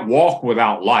 You can't walk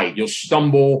without light. You'll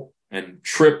stumble and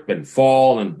trip and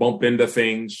fall and bump into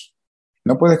things.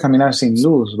 No puedes caminar sin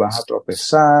luz, vas a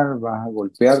tropezar, vas a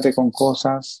golpearte con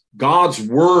cosas. God's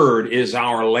word is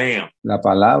our lamp. La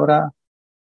palabra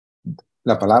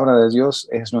de Dios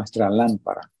es nuestra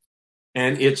lámpara.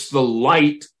 And it's the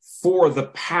light for the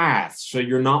path. So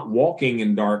you're not walking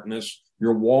in darkness,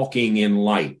 you're walking in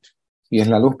light. Y es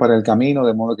la luz para el camino,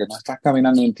 de modo que no estás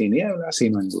caminando en tinieblas,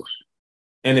 sino en luz.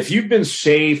 And if you've been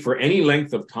saved for any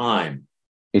length of time,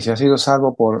 Y si has sido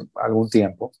salvo por algún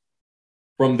tiempo,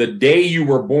 from the day you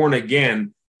were born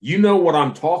again, you know what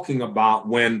I'm talking about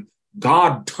when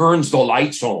God turns the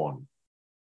lights on.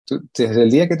 Desde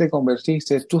el día que te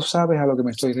convertiste, tú sabes a lo que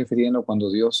me estoy refiriendo cuando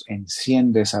Dios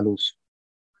enciende esa luz.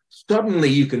 Suddenly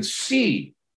you can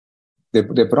see. De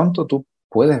pronto tú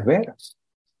puedes ver.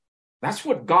 That's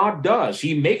what God does.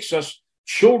 He makes us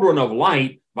children of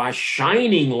light by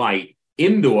shining light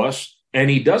into us, and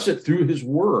he does it through his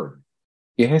word.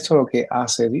 Y es esto lo que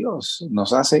hace Dios.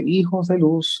 Nos hace hijos de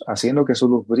luz, haciendo que su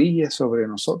luz brille sobre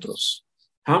nosotros.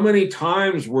 How many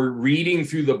times we're reading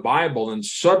through the Bible and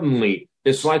suddenly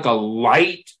it's like a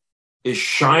light is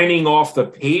shining off the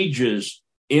pages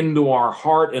into our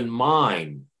heart and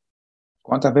mind.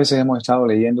 ¿Cuántas veces hemos estado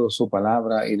leyendo su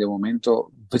palabra y de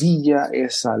momento brilla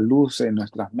esa luz en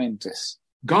nuestras mentes?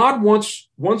 God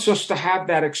wants us to have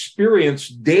that experience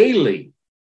daily.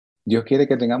 Dios quiere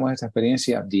que tengamos esta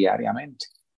experiencia diariamente.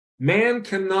 Man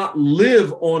cannot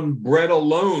live on bread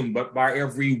alone, but by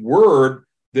every word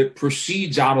that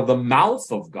proceeds out of the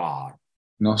mouth of God.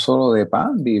 No solo de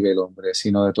pan vive el hombre,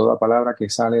 sino de toda palabra que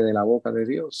sale de la boca de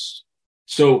Dios.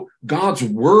 So God's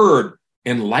word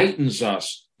enlightens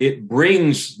us. It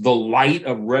brings the light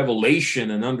of revelation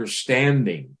and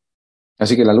understanding.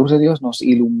 Así que la luz de Dios nos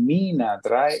ilumina,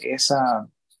 trae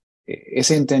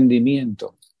ese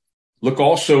entendimiento. Look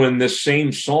also in this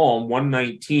same Psalm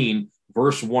 119,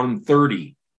 verse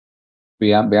 130.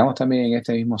 Veamos también en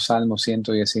este mismo Salmo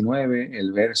 119,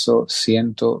 el verso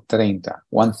 130,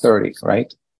 130,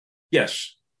 right?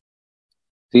 Yes.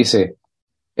 Dice,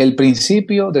 el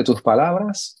principio de tus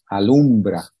palabras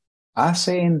alumbra,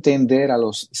 hace entender a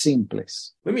los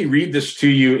simples. Let me read this to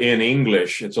you in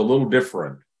English. It's a little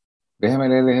different. Déjeme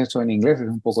leerles esto en inglés, es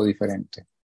un poco diferente.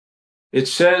 It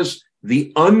says,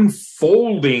 the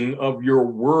unfolding of your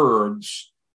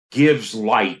words gives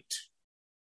light.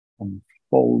 Unfolding.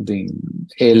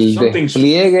 El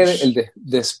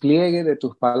despliegue de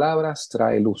tus palabras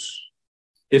trae luz.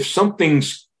 If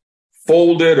something's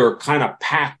folded or kind of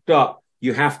packed up,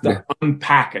 you have to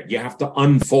unpack it. You have to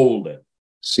unfold it.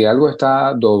 Si algo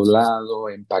está doblado,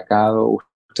 empacado,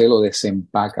 usted lo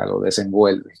desempaca, lo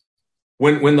desenvuelve.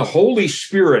 When the Holy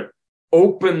Spirit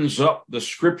opens up the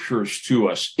scriptures to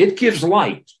us, it gives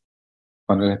light.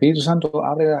 Cuando el Espíritu Santo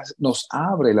nos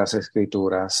abre las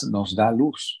escrituras, nos da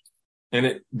luz. And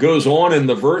it goes on in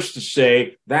the verse to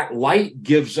say that light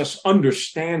gives us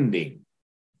understanding.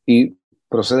 Y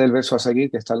procede el verso a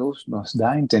seguir que esta luz nos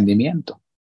da entendimiento.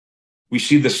 We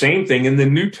see the same thing in the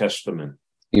New Testament.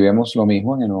 Y vemos lo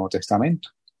mismo en el Nuevo Testamento.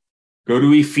 Go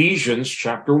to Ephesians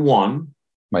chapter 1.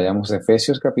 Vayamos a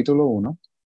Efesios capítulo 1.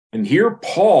 And here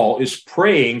Paul is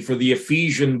praying for the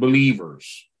Ephesian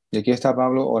believers. Y aquí está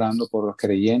Pablo orando por los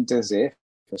creyentes de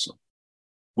Éfeso.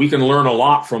 We can learn a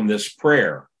lot from this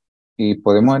prayer. Y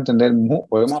podemos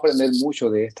aprender mucho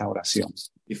de esta oración.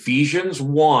 Ephesians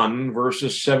 1,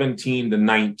 verses 17 to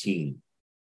 19.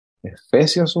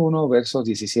 Efesios 1, versos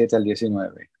 17 al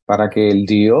 19. Para que el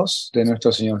Dios de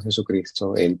nuestro Señor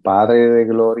Jesucristo, el Padre de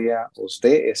gloria, os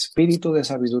dé espíritu de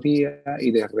sabiduría y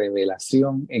de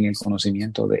revelación en el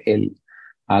conocimiento de Él,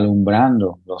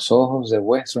 alumbrando los ojos de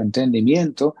vuestro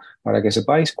entendimiento, para que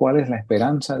sepáis cuál es la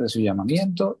esperanza de su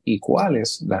llamamiento y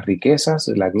cuáles las riquezas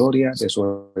de la gloria de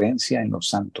su herencia en los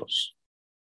santos.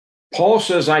 Paul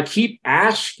says, I keep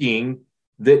asking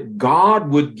that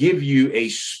God would give you a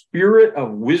spirit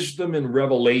of wisdom and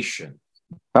revelation.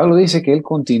 Pablo dice que él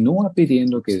continúa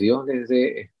pidiendo que Dios les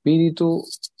dé espíritu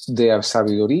de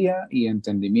sabiduría y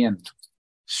entendimiento,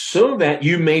 so that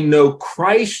you may know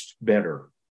Christ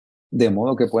better. De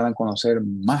modo que puedan conocer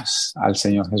más al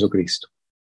Señor Jesucristo.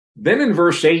 Then in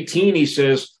verse 18 he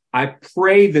says, I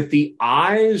pray that the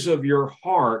eyes of your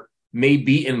heart may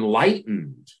be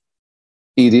enlightened.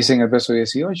 Y dice en el verso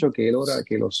 18 que él ora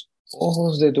que los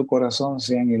ojos de tu corazón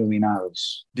sean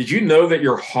iluminados. Did you know that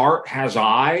your heart has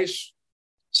eyes?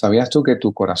 ¿Sabías tú que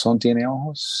tu corazón tiene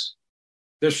ojos?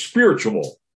 They're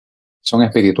spiritual. Son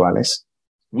espirituales.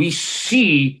 We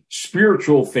see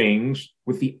spiritual things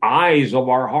with the eyes of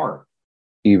our heart.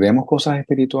 Y vemos cosas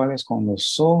espirituales con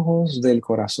los ojos del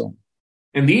corazón.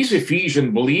 And these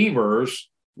Ephesian believers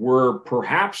were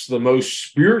perhaps the most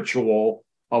spiritual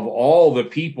of all the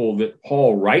people that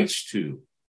Paul writes to.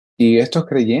 Y estos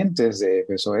creyentes de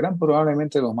Éfeso eran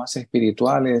probablemente los más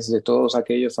espirituales de todos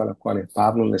aquellos a los cuales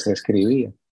Pablo les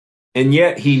escribía. And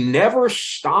yet he never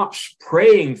stops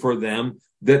praying for them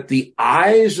that the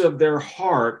eyes of their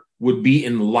heart would be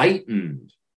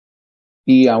enlightened.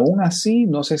 Y aún así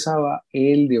no cesaba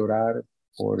él de orar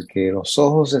porque los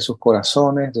ojos de sus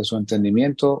corazones, de su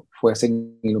entendimiento,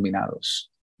 fuesen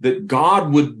iluminados. That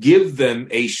God would give them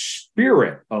a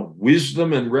spirit of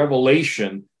wisdom and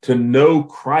revelation to know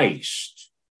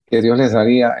Christ. Que Dios les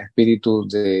daría espíritu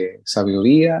de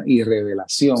sabiduría y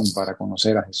revelación para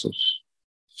conocer a Jesús.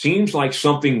 Seems like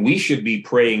something we should be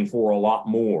praying for a lot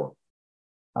more.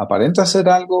 Aparenta ser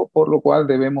algo por lo cual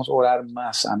debemos orar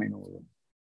más a menudo.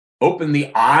 Open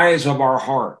the eyes of our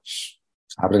hearts.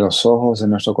 Abre los ojos de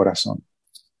nuestro corazón.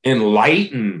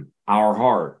 Enlighten our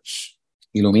hearts.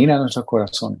 Ilumina nuestros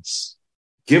corazones.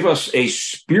 Give us a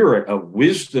spirit of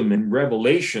wisdom and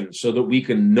revelation so that we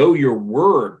can know your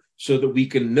word, so that we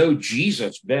can know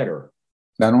Jesus better.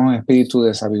 Danos un espíritu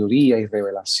de sabiduría y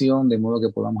revelación de modo que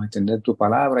podamos entender tu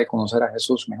palabra y conocer a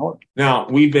Jesús mejor. Now,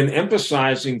 we've been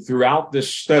emphasizing throughout this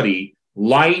study,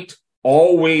 light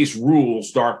always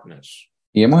rules darkness.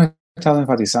 Y hemos estado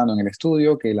enfatizando en el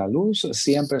estudio que la luz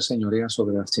siempre señorea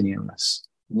sobre las tinieblas.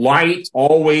 Light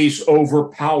always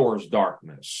overpowers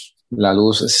darkness. La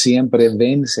luz siempre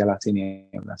vence a las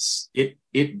tinieblas. It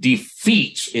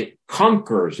defeats, it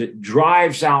conquers, it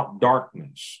drives out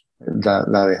darkness.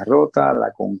 La derrota,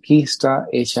 la conquista,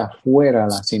 echa fuera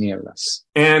las tinieblas.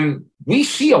 And we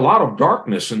see a lot of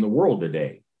darkness in the world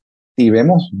today. Y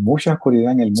vemos mucha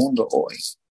oscuridad en el mundo hoy.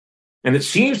 And it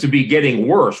seems to be getting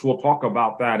worse. We'll talk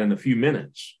about that in a few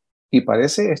minutes. Y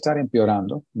parece estar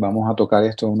empeorando. Vamos a tocar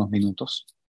esto en unos minutos.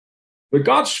 But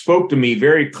God spoke to me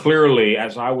very clearly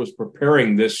as I was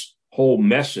preparing this whole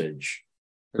message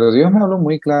Pero Dios me habló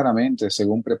muy claramente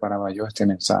según preparaba yo este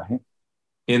mensaje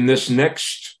in this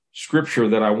next scripture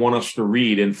that I want us to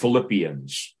read in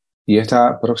Philippians. y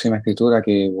esta próxima escritura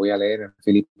que voy a leer en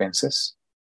Filipenses.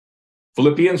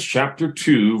 Philippians chapter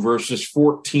 2, verses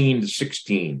 14 to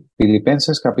 16.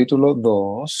 Filipenses capítulo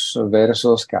 2,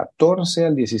 versos 14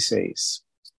 al 16.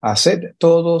 Haced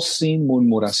todo sin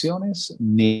murmuraciones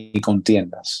ni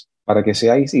contiendas, para que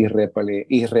seáis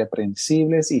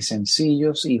irreprensibles y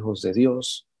sencillos hijos de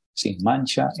Dios, sin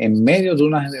mancha, en medio de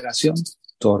una generación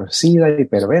torcida y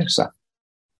perversa,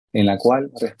 en la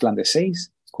cual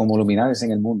resplandecéis como luminares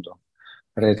en el mundo,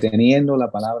 reteniendo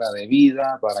la palabra de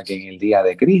vida, para que en el día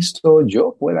de Cristo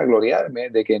yo pueda gloriarme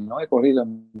de que no he corrido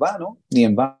en vano, ni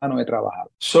en vano he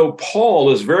trabajado. So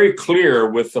Paul is very clear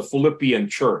with the Philippian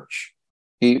church.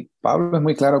 Y Pablo es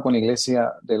muy claro con la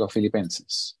iglesia de los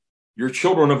filipenses. You're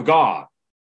children of God,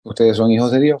 Ustedes son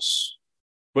hijos de Dios,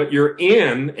 but you're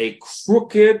in a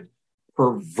crooked,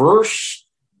 perverse,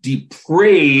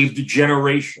 depraved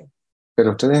generation.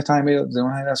 pero ustedes están en medio de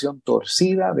una generación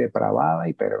torcida, depravada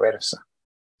y perversa.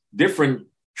 Different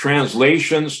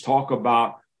translations talk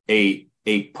about a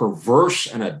perverse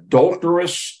and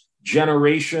adulterous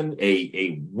generation,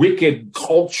 a wicked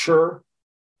culture.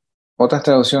 Otras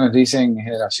traducciones dicen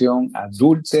generación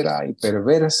adúltera y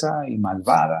perversa y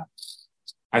malvada.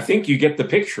 I think you get the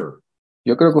picture.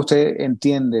 Yo creo que usted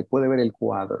entiende, puede ver el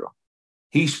cuadro.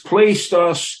 He's placed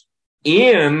us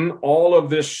in all of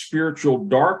this spiritual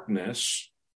darkness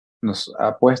Nos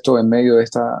ha puesto en medio de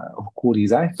esta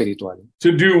oscuridad espiritual.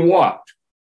 to do what?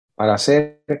 ¿Para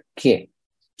hacer qué?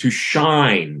 To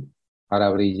shine.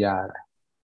 Para brillar.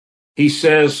 He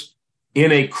says,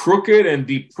 in a crooked and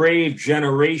depraved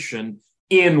generation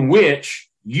in which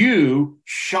you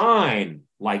shine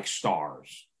like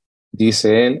stars.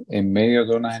 Dice él, en medio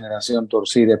de una generación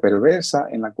torcida y perversa,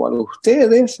 en la cual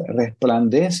ustedes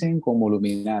resplandecen como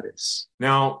luminares.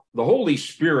 Now, the Holy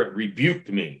Spirit rebuked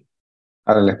me,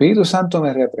 Ahora el Espíritu Santo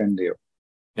me reprendió.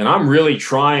 and I'm really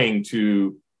trying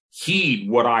to heed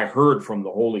what I heard from the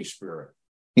Holy Spirit.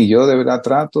 Y yo de verdad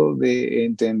trato de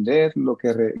entender lo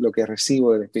que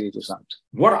recibo del Espíritu Santo.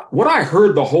 What I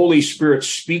heard the Holy Spirit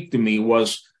speak to me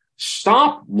was,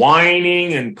 stop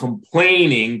whining and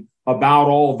complaining about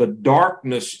all the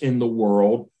darkness in the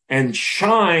world and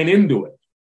shine into it.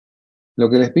 Lo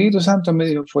que el Espíritu Santo me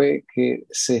dijo fue que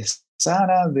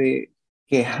cesara de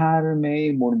quejarme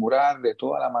y murmurar de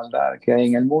toda la maldad que hay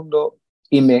en el mundo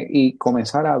y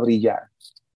comenzara a brillar.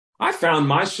 I found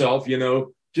myself,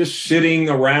 just sitting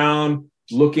around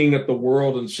looking at the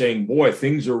world and saying, boy,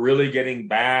 things are really getting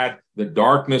bad. The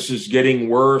darkness is getting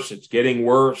worse. It's getting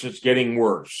worse. It's getting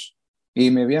worse. Y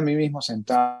me vi a mí mismo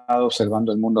sentado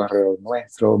observando el mundo alrededor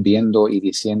nuestro, viendo y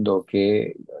diciendo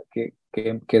que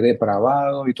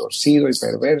depravado y torcido y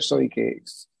perverso y que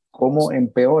cómo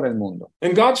empeora el mundo.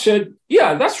 And God said,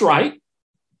 yeah, that's right.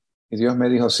 Y Dios me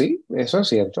dijo, sí, eso es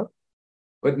cierto.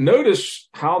 But notice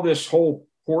how this whole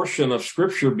portion of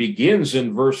scripture begins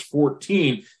in verse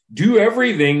 14. Do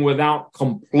everything without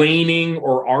complaining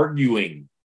or arguing.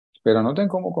 Pero noten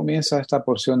cómo comienza esta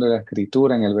porción de la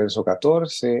escritura en el verso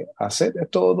 14. Haced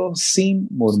todo sin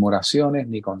murmuraciones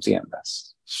ni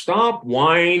contiendas. Stop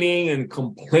whining and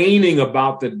complaining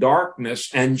about the darkness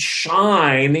and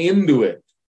shine into it.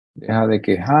 Deja de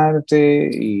quejarte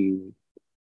y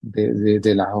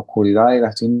de las oscuridades y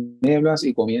las tinieblas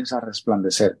y comienza a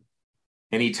resplandecer.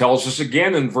 And he tells us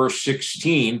again in verse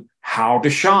 16 how to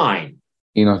shine.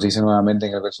 Y nos dice nuevamente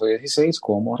en el verso 16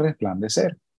 cómo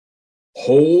resplandecer.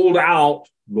 Hold out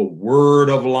the word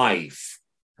of life.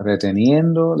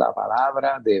 Reteniendo la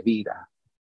palabra de vida.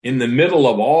 In the middle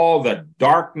of all the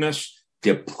darkness,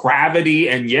 depravity,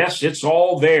 and yes, it's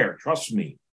all there, trust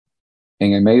me.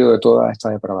 En el medio de toda esta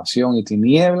depravación y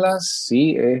tinieblas,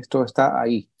 sí, esto está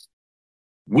ahí.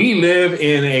 We live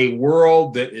in a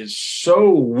world that is so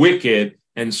wicked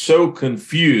and so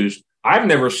confused. I've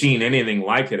never seen anything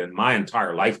like it in my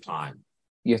entire lifetime.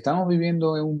 Y estamos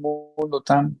viviendo en un mundo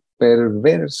tan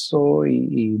perverso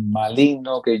y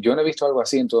maligno que yo no he visto algo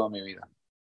así en toda mi vida.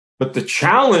 But the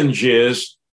challenge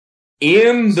is,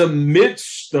 in the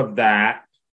midst of that,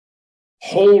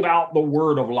 hold out the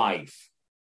word of life.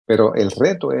 Pero el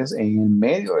reto es, en el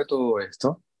medio de todo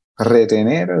esto,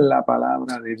 retener la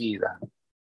palabra de vida.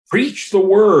 Preach the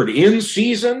word in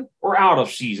season or out of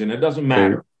season. It doesn't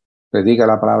matter. Predica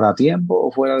la palabra a tiempo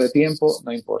o fuera de tiempo,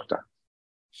 no importa.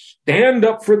 Stand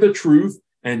up for the truth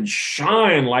and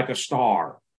shine like a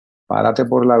star. Párate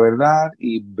por la verdad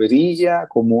y brilla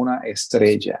como una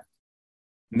estrella.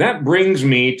 And that brings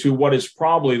me to what is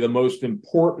probably the most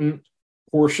important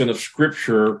portion of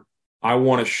Scripture I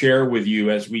want to share with you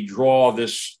as we draw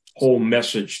this whole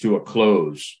message to a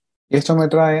close. Y esto me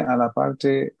trae a la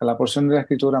porción de la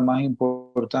escritura más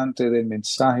importante del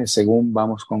mensaje según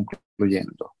vamos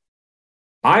concluyendo.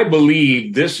 I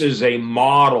believe this is a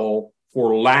model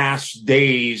for last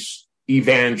days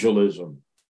evangelism.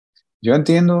 Yo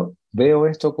veo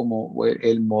esto como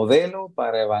el modelo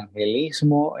para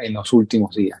evangelismo en los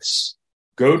últimos días.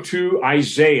 Go to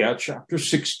Isaiah chapter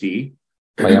 60.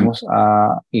 Vayamos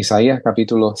a Isaías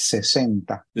capítulo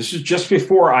 60. This is just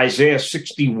before Isaiah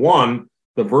 61,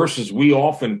 the verses we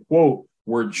often quote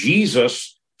where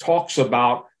Jesus talks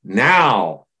about,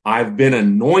 now I've been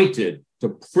anointed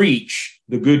to preach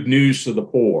the good news to the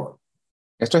poor.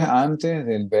 Esto es antes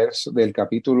del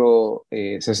capítulo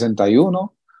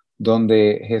 61,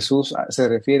 donde Jesús se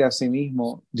refiere a sí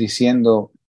mismo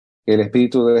diciendo que el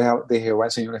Espíritu de Jehová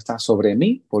el Señor está sobre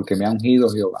mí porque me ha ungido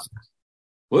Jehová.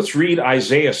 Let's read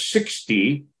Isaiah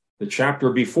 60, the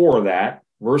chapter before that,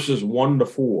 verses 1 to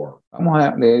 4. Vamos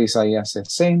a leer Isaías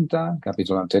 60,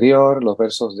 capítulo anterior, los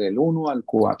versos del 1 al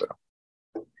 4.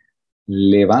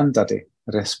 Levántate,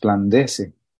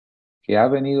 resplandece, que ha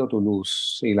venido tu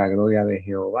luz y la gloria de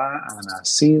Jehová ha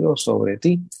nacido sobre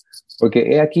ti.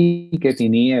 Porque he aquí que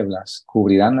tinieblas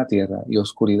cubrirán la tierra y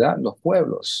oscuridad los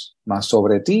pueblos, mas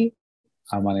sobre ti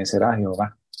amanecerá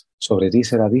Jehová. Sobre ti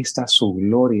será vista su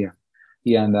gloria.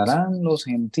 Y andarán los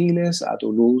gentiles a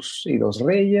tu luz y los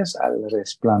reyes al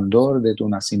resplandor de tu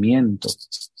nacimiento.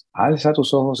 Alza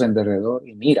tus ojos en derredor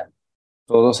y mira.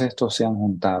 Todos estos se han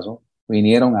juntado,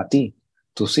 vinieron a ti.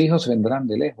 Tus hijos vendrán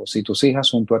de lejos y tus hijas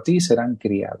junto a ti serán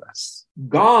criadas.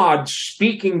 God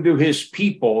speaking to his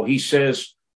people, he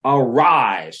says,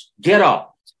 arise, get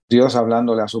up. Dios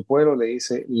hablándole a su pueblo le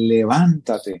dice,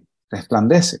 levántate,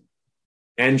 resplandece.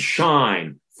 And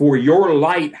shine, for your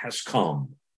light has come.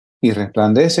 Y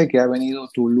resplandece que ha venido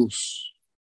tu luz.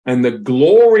 And the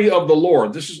glory of the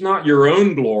Lord, this is not your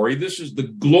own glory, this is the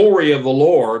glory of the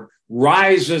Lord,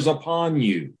 rises upon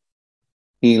you.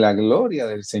 Y la gloria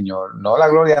del Señor, no la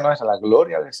gloria nuestra, la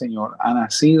gloria del Señor ha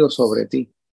nacido sobre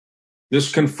ti.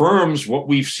 This confirms what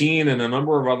we've seen in a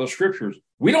number of other scriptures.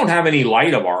 We don't have any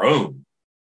light of our own.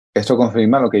 Esto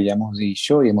confirma lo que ya hemos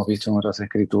dicho y hemos visto en otras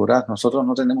escrituras. Nosotros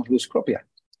no tenemos luz propia.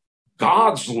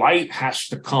 God's light has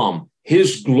to come.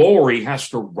 His glory has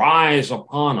to rise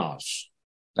upon us.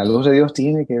 La luz de Dios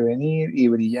tiene que venir y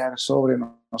brillar sobre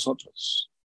nosotros.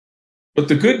 But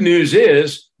the good news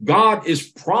is God is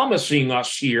promising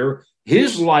us here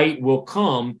his light will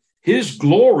come, his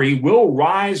glory will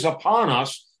rise upon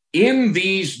us in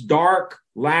these dark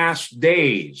last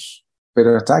days.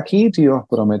 Pero está aquí Dios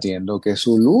prometiendo que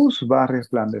su luz va a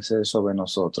resplandecer sobre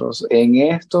nosotros en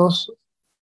estos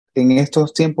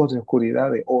tiempos de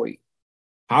oscuridad de hoy.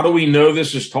 How do we know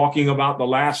this is talking about the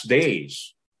last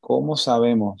days? ¿Cómo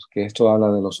sabemos que esto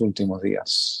habla de los últimos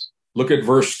días? Look at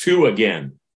verse 2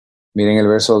 again. Miren el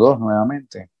verso 2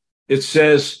 nuevamente. It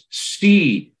says,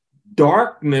 see,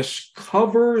 darkness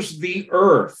covers the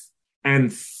earth,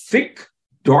 and thick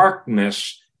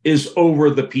darkness is over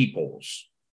the peoples.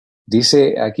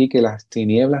 Dice aquí que las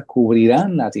tinieblas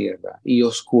cubrirán la tierra y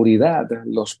oscuridad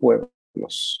los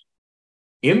pueblos.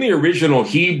 In the original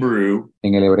Hebrew,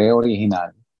 En el hebreo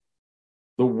original,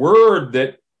 the word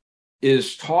that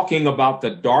is talking about the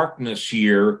darkness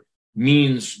here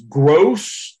means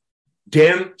gross,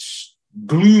 dense,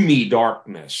 gloomy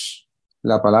darkness.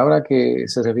 la palabra que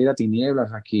se refiere a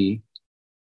tinieblas aquí,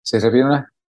 se refiere a unas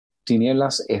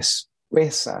tinieblas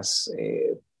espesas,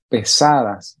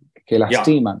 pesadas, que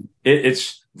lastiman.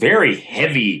 It's very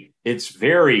heavy. It's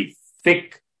very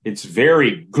thick. It's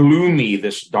very gloomy,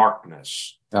 this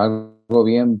darkness. Algo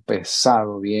bien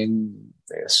pesado, bien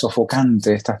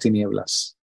sofocante, estas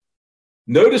tinieblas.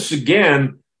 Notice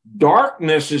again,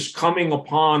 darkness is coming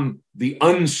upon the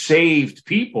unsaved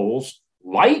peoples.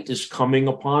 Light is coming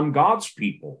upon God's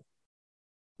people.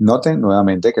 Noten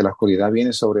nuevamente que la oscuridad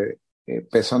viene sobre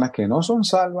personas que no son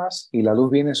salvas y la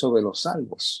luz viene sobre los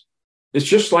salvos. It's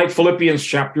just like Philippians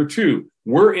chapter 2.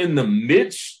 We're in the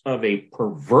midst of a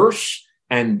perverse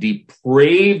and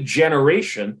depraved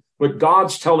generation, but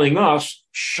God's telling us,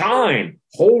 shine,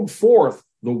 hold forth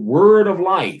the word of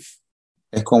life.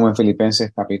 Es como en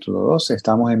Filipenses capítulo 2,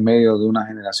 estamos en medio de una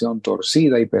generación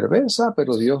torcida y perversa,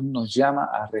 pero Dios nos llama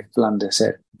a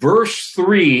resplandecer. Verse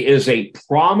 3 is a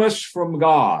promise from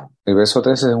God. El verso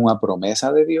 13 es una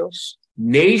promesa de Dios.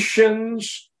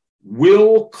 Nations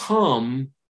will come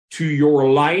to your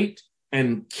light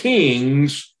and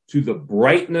kings to the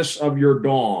brightness of your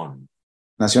dawn.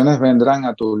 Naciones vendrán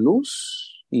a tu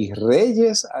luz y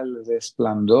reyes al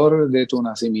resplandor de tu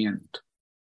nacimiento.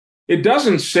 It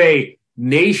doesn't say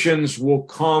nations will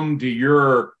come to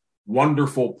your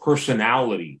wonderful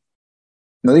personality.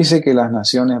 No dice que las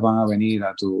naciones van a venir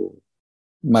a tu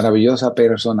maravillosa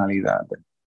personalidad.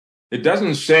 It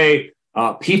doesn't say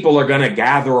people are going to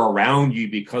gather around you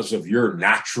because of your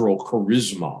natural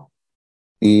charisma.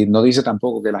 Y no dice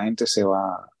tampoco que la gente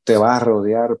te va a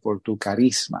rodear por tu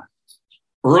carisma.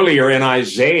 Earlier in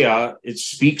Isaiah, it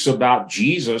speaks about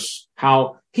Jesus,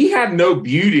 how he had no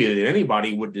beauty that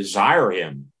anybody would desire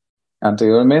him.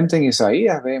 Anteriormente en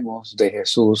Isaías vemos de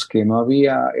Jesús que no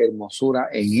había hermosura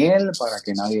en él para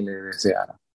que nadie le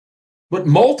deseara. But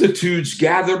multitudes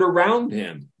gathered around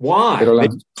him. Why? Pero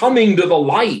They're coming to the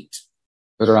light.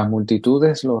 Pero las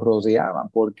multitudes lo rodeaban.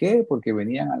 ¿Por qué? Porque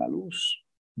venían a la luz.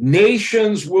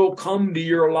 Nations will come to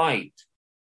your light.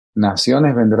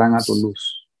 Naciones vendrán a tu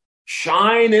luz.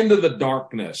 Shine into the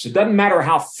darkness. It doesn't matter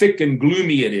how thick and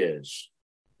gloomy it is.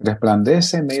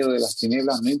 Resplandece en medio de las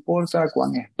tinieblas, no importa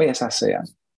cuán espesas sean.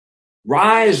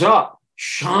 Rise up,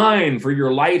 shine, for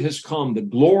your light has come. The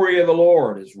glory of the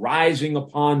Lord is rising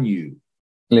upon you.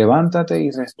 Levántate y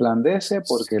resplandece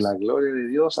porque la gloria de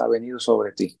Dios ha venido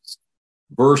sobre ti.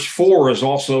 Verse 4 is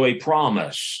also a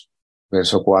promise.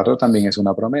 Verso 4 también es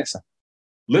una promesa.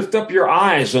 Lift up your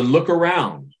eyes and look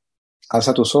around.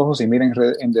 Alza tus ojos y mira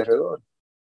en derredor.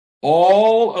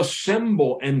 All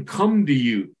assemble and come to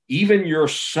you. Even your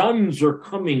sons are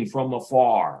coming from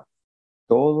afar.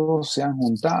 Todos se han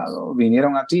juntado,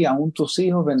 vinieron a ti, aún tus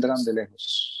hijos vendrán de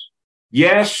lejos.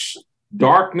 Yes,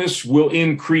 darkness will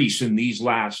increase in these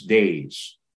last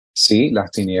days. Sí,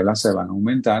 las tinieblas se van a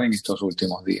aumentar en estos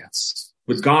últimos días.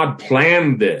 But God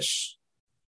planned this.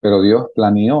 Pero Dios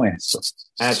planeó esto.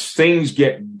 As things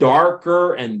get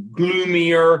darker and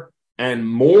gloomier and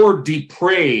more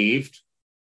depraved,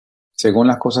 Según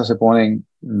las cosas se ponen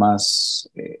más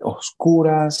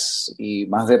oscuras y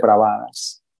más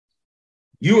depravadas,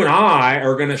 you and I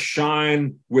are going to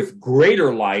shine with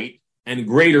greater light and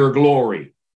greater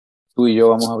glory. tú y yo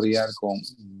vamos a brillar con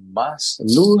más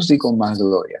luz y con más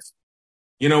gloria.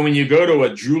 You know, when you go to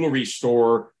a jewelry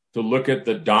store to look at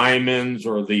the diamonds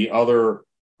or the other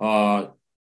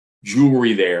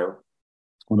jewelry there,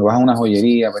 Cuando vas a una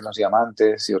joyería a ver los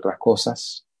diamantes y otras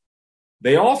cosas,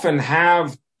 they often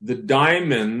have the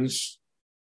diamonds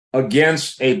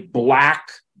against a black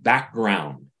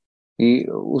background. y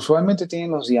usualmente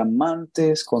tienen los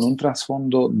diamantes con un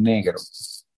trasfondo negro.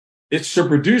 It's to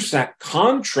produce that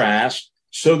contrast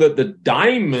so that the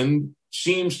diamond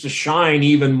seems to shine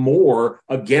even more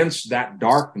against that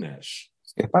darkness.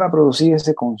 Es para producir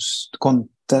ese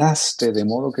contraste de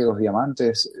modo que los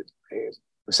diamantes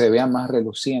se vean más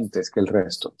relucientes que el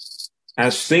resto.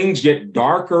 As things get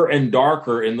darker and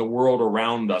darker in the world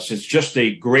around us, it's just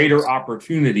a greater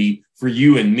opportunity for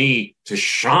you and me to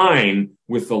shine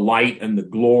with the light and the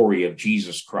glory of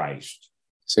Jesus Christ.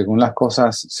 Según las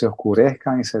cosas se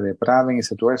oscurezcan y se depraven y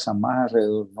se tuerzan más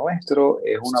alrededor nuestro,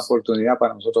 es una oportunidad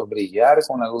para nosotros brillar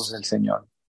con la luz del Señor.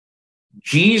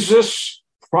 Jesus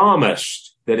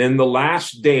promised that in the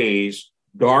last days,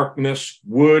 darkness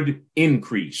would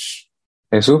increase.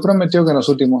 Jesús prometió que en los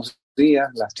últimos días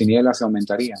las tinieblas se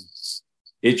aumentarían.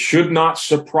 It should not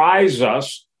surprise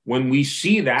us when we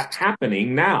see that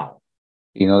happening now.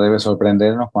 Y no debe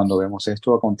sorprendernos cuando vemos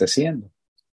esto aconteciendo.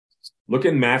 Look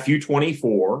in Matthew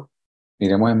 24,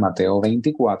 Miremos en Mateo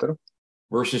 24,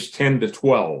 verses 10 to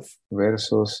 12.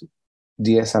 versos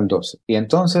 10 al 12. Y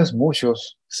entonces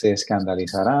muchos se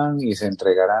escandalizarán y se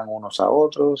entregarán unos a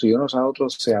otros y unos a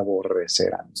otros se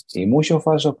aborrecerán. Y muchos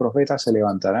falsos profetas se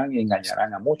levantarán y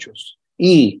engañarán a muchos.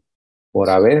 Y por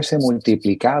haberse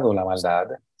multiplicado la maldad,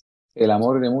 el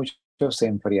amor de muchos se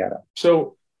enfriará.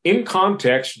 So, in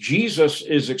context, Jesus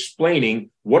is explaining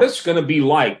what it's going to be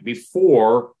like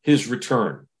before his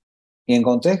return. Y en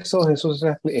contexto, Jesús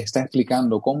está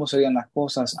explicando cómo serían las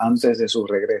cosas antes de su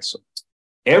regreso.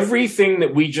 Everything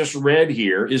that we just read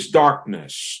here is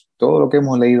darkness. Todo lo que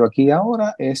hemos leído aquí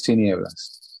ahora es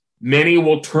tinieblas. Many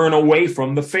will turn away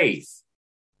from the faith.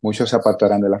 Muchos se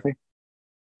apartarán de la fe.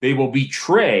 They will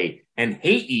betray and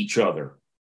hate each other.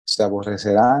 Se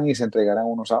aborrecerán y se entregarán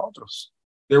unos a otros.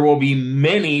 There will be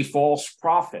many false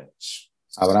prophets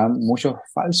Habrán muchos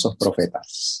falsos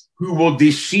profetas who will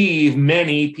deceive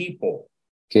many people.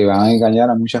 que van a engañar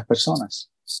a muchas personas.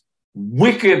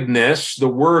 Wickedness, the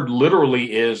word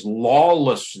literally is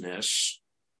lawlessness.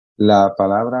 La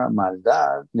palabra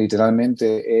maldad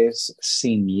literalmente es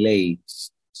sin ley,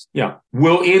 Yeah,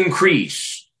 will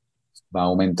increase. va a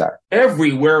aumentar.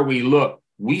 Everywhere we look,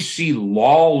 we see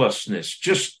lawlessness,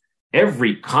 just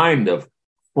every kind of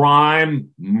crime,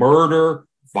 murder,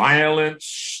 violence,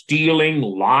 stealing,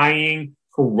 lying,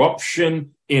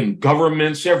 corruption in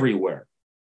governments everywhere.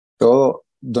 Todo,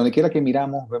 donde quiera que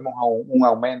miramos, vemos un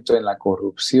aumento en la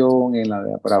corrupción, en la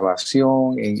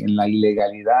depravación, en la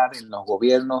ilegalidad, en los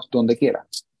gobiernos, donde quiera.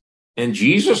 And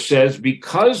Jesus says,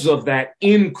 because of that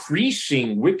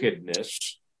increasing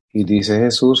wickedness, Y dice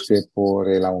Jesús que por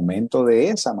el aumento de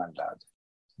esa maldad,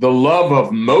 the love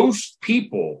of most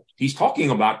people, he's talking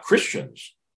about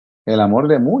Christians, el amor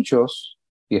de muchos,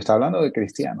 y está hablando de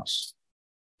cristianos,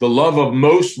 the love of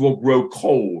most will grow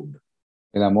cold.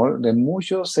 el amor de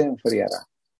muchos se enfriará.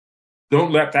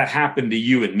 Don't let that happen to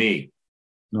you and me.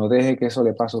 No deje que eso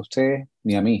le pase a usted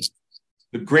ni a mí.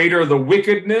 The greater the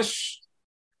wickedness,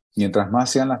 Mientras más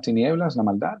sean las tinieblas, la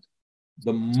maldad,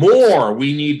 the more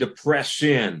we need to press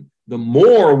in, the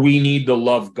more we need to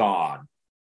love God.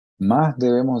 más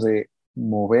debemos de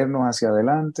movernos hacia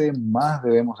adelante, más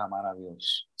debemos amar a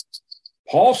Dios.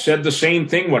 Paul said the same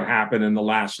thing would happen in the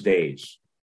last days.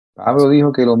 Pablo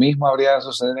dijo que lo mismo habría de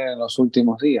suceder en los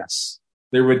últimos días.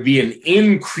 There would be an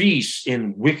increase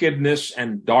in wickedness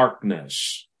and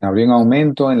darkness. Habría un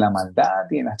aumento en la maldad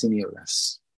y en las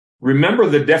tinieblas. Remember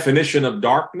the definition of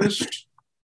darkness?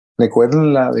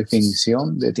 ¿Recuerdan la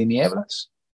definición de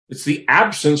tinieblas? It's the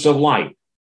absence of light.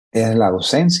 Es la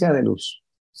ausencia de luz.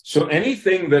 So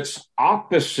anything that's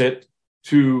opposite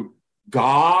to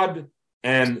God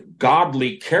and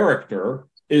godly character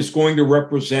is going to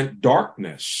represent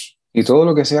darkness. Y todo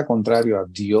lo que sea contrario a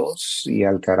Dios y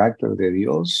al carácter de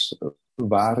Dios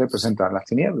va a representar las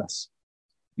tinieblas.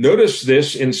 Notice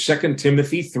this in 2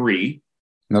 Timothy 3,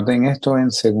 Noten esto en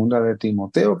 2 de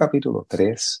Timoteo capítulo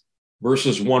 3,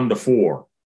 verses 1 to 4.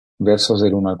 versos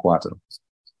del 1 al 4.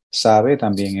 Sabe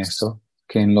también esto,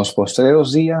 que en los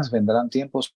postreros días vendrán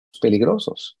tiempos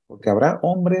peligrosos, porque habrá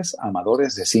hombres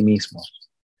amadores de sí mismos,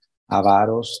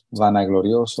 avaros,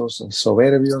 vanagloriosos,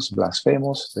 soberbios,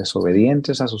 blasfemos,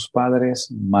 desobedientes a sus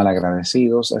padres,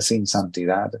 malagradecidos, sin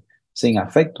santidad, sin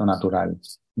afecto natural,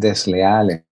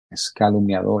 desleales,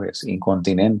 calumniadores,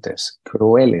 incontinentes,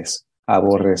 crueles,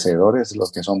 aborrecedores de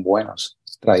los que son buenos,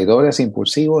 traidores,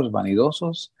 impulsivos,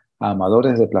 vanidosos,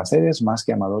 amadores de placeres más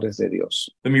que amadores de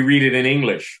Dios. Let me read it in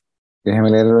English. Déjeme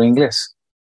leerlo en inglés.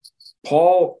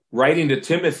 Paul, writing to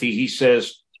Timothy, he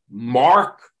says,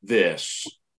 mark this.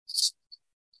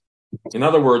 In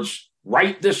other words,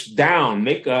 write this down,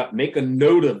 make a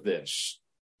note of this.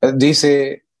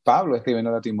 Dice Pablo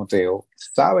escribiendo a Timoteo,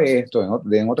 sabe esto,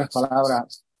 en otras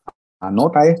palabras,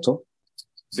 anota esto.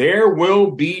 There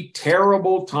will be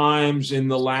terrible times in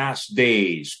the last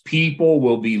days. People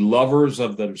will be lovers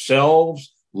of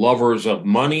themselves, lovers of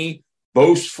money,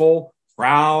 boastful,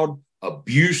 proud,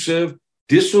 abusive,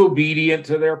 disobedient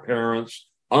to their parents,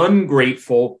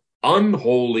 ungrateful,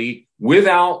 unholy,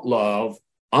 without love,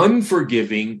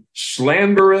 unforgiving,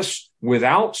 slanderous,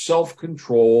 without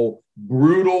self-control,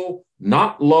 brutal,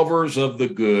 not lovers of the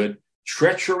good,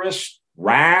 treacherous,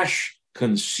 rash,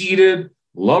 conceited,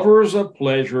 lovers of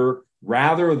pleasure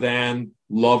rather than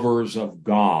lovers of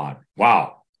God.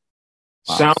 Wow.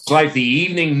 Sounds like the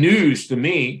evening news to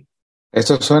me.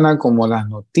 Esto suena como las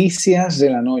noticias de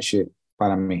la noche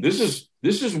para mí.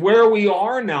 This is where we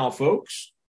are now,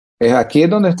 folks. Aquí es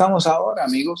donde estamos ahora,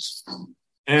 amigos.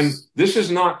 And this has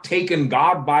not taken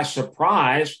God by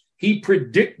surprise. He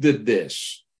predicted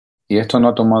this. Y esto no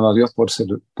ha tomado a Dios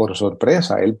por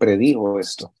sorpresa. Él predijo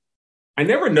esto. I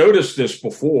never noticed this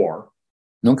before.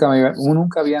 Nunca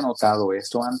había notado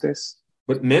esto antes.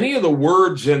 But many of the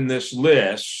words in this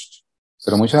list,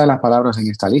 pero muchas de las palabras en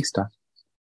esta lista,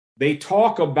 they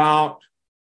talk about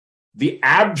the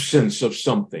absence of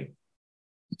something.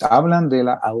 Hablan de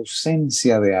la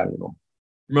ausencia de algo.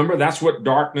 Remember, that's what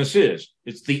darkness is.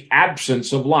 It's the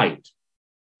absence of light.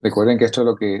 Recuerden que esto es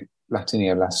lo que las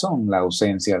tinieblas son, la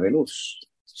ausencia de luz.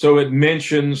 So it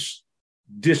mentions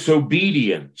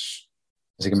disobedience.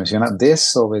 Así que menciona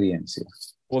desobediencia.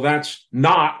 Well, that's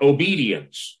not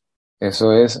obedience.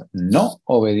 Eso es no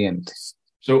obediente.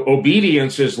 So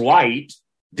obedience is light.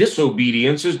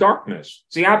 Disobedience is darkness.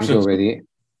 It's the absence.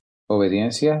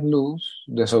 Obediencia es luz.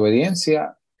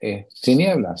 Desobediencia es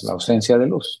tinieblas, la ausencia de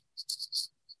luz.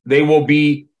 They will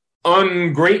be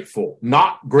ungrateful,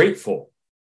 not grateful.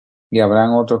 Y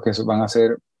habrán otros que van a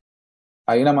ser,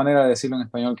 hay una manera de decirlo en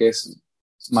español que es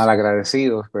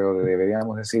malagradecidos, pero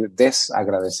deberíamos decir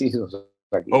desagradecidos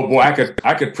aquí. Oh boy,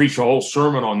 I could preach a whole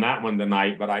sermon on that one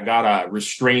tonight, but I gotta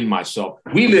restrain myself.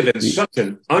 We live in such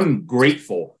an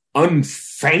ungrateful,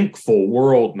 unthankful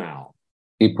world now.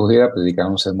 Y pudiera predicar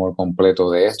un sermón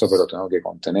completo de esto, pero tengo que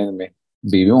contenerme.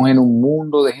 Vivimos en un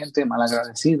mundo de gente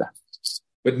malagradecida.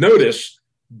 But notice,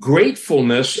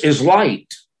 gratefulness is light.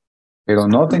 Pero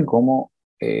noten cómo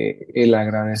el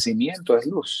agradecimiento es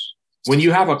luz. When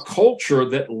you have a culture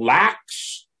that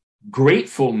lacks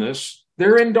gratefulness,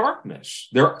 they're in darkness.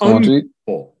 They're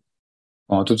ungrateful.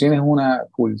 Cuando tú tienes una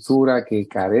cultura que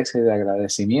carece de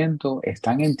agradecimiento,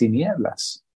 están en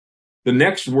tinieblas. The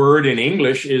next word in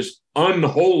English is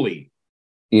unholy.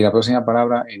 Y la próxima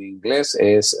palabra en inglés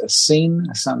es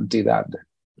sin santidad.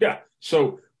 Yeah.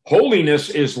 So holiness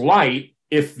is light.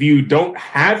 If you don't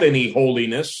have any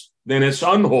holiness, then it's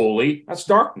unholy. That's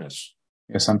darkness.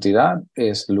 La santidad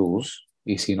es luz,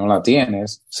 y si no la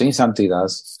tienes, sin santidad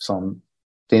son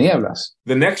tinieblas.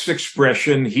 The next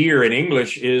expression here in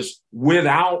English is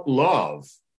without love.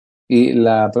 Y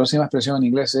la próxima expresión en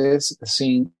inglés es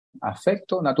sin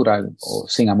afecto natural o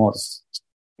sin amor.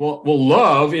 Well,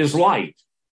 love is light.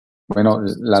 Bueno,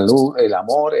 la luz, el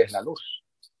amor es la luz.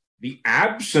 The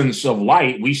absence of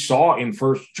light, we saw in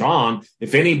 1 John,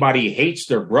 if anybody hates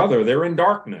their brother, they're in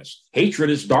darkness. Hatred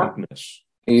is darkness.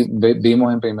 Y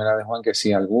vimos en Primera de Juan que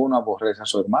si alguno aborrece a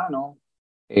su hermano,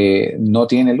 no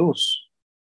tiene luz.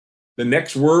 The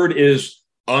next word is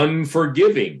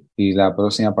unforgiving. Y la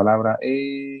próxima palabra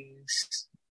es,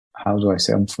 how do I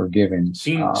say unforgiving?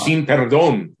 Sin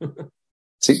perdón.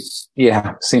 Sí,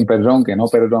 yeah, sin perdón, que no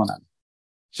perdonan.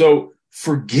 So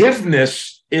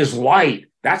forgiveness is light.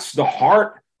 That's the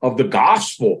heart of the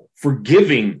gospel,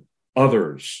 forgiving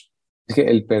others. Es que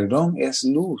el perdón es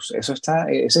luz, ese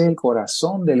es el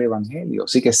corazón del evangelio.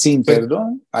 Así que sin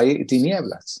perdón hay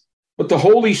tinieblas. But the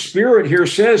Holy Spirit here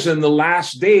says in the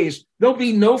last days, there'll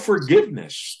be no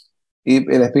forgiveness. Y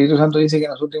el Espíritu Santo dice que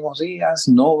en los últimos días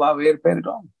no va a haber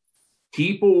perdón.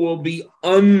 People will be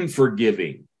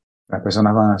unforgiving. Las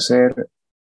personas van a ser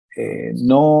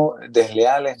no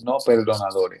desleales, no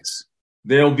perdonadores.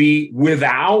 They'll be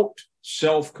without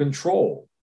self-control.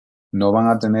 No van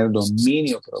a tener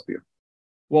dominio propio.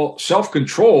 Well,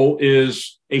 self-control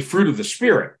is a fruit of the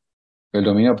Spirit. El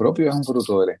dominio propio es un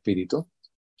fruto del Espíritu.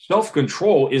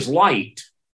 Self-control is light.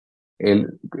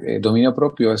 El dominio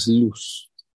propio es luz.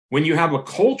 When you have a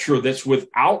culture that's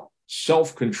without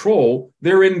self-control,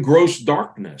 they're in gross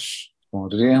darkness. Cuando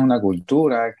tú tienes una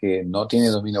cultura que no tiene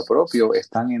dominio propio,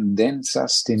 están en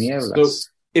densas tinieblas. So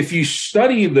if you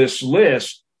study this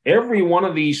list, every one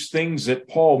of these things that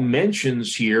Paul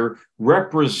mentions here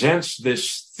represents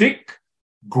this thick,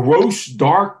 gross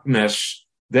darkness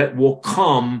that will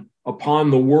come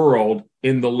upon the world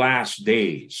in the last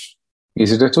days. Y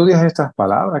si tú estudias estas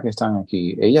palabras que están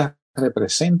aquí, ellas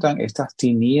representan estas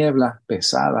tinieblas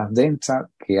pesadas, densas,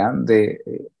 que han de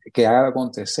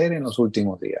acontecer en los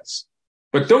últimos días.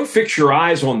 But don't fix your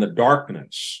eyes on the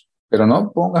darkness. Pero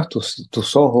no pongas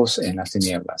tus ojos en las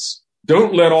tinieblas.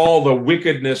 Don't let all the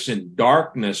wickedness and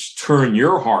darkness turn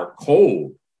your heart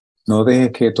cold. No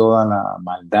dejes que toda la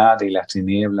maldad y las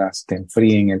tinieblas te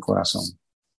enfríen el corazón.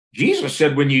 Jesus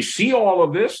said, when you see all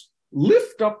of this,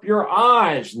 lift up your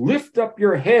eyes, lift up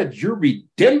your heads. Your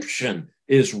redemption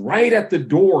is right at the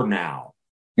door now.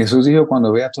 Jesús dijo,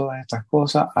 cuando veas todas estas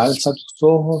cosas, alza tus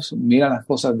ojos, mira las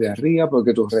cosas de arriba,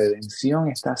 porque tu redención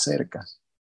está cerca.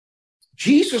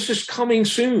 Jesus is coming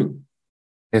soon.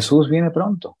 Jesús viene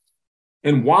pronto.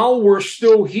 And while we're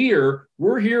still here,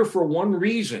 we're here for one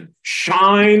reason: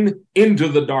 shine into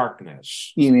the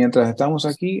darkness. Y mientras estamos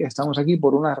aquí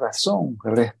por una razón: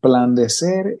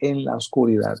 resplandecer en la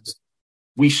oscuridad.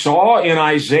 We saw in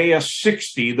Isaiah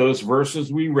 60, those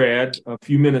verses we read a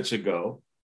few minutes ago.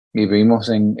 Y vimos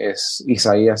en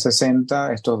Isaías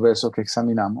 60 estos versos que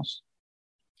examinamos.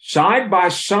 Side by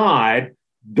side,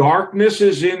 darkness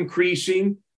is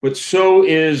increasing, but so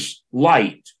is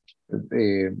light.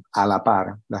 A la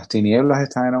par, las tinieblas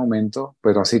están en aumento,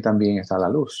 pero así también está la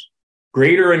luz.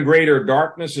 Greater and greater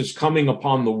darkness is coming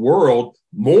upon the world.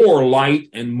 More light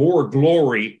and more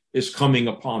glory is coming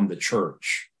upon the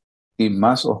church. Y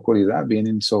más oscuridad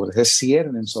se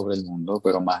ciernen sobre el mundo,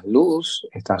 pero más luz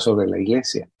está sobre la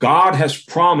iglesia. God has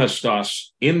promised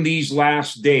us in these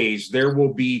last days there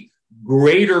will be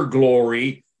greater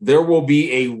glory. There will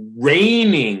be a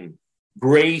reigning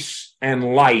grace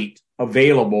and light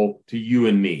available to you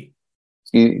and me.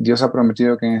 Y Dios ha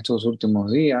prometido que en estos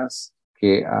últimos días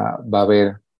que va a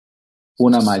haber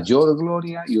una mayor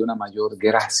gloria y una mayor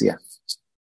gracia.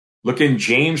 Look in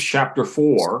James chapter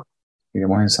 4.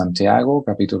 Miremos en Santiago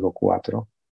capítulo 4.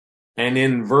 And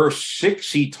in verse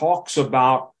 6, he talks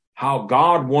about how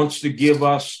God wants to give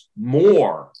us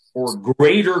more or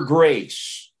greater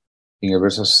grace. En el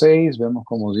verso 6 vemos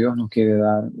como Dios nos quiere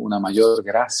dar una mayor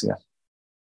gracia.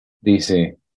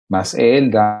 Dice, mas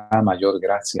Él da mayor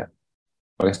gracia.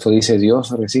 Por esto dice, Dios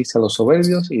resiste a los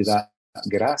soberbios y da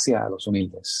gracia a los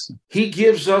humildes. He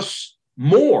gives us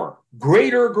more,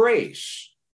 greater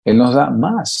grace. Él nos da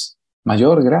más,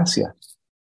 mayor gracia.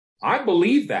 I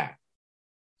believe that.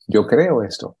 Yo creo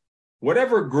esto.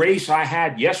 Whatever grace I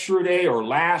had yesterday or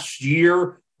last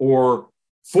year or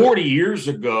 40 years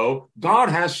ago, God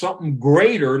has something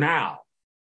greater now.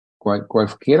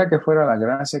 Cualquiera que fuera la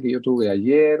gracia que yo tuve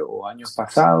ayer o años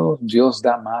pasados, Dios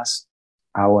da más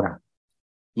ahora.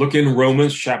 Look in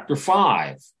Romans chapter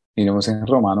 5. Miremos en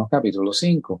Romanos capítulo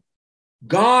 5.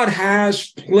 God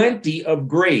has plenty of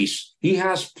grace. He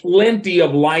has plenty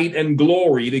of light and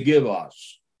glory to give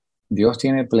us. Dios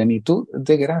tiene plenitud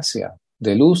de gracia,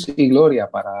 de luz y gloria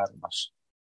para darnos.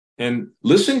 And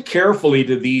listen carefully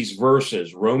to these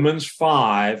verses, Romans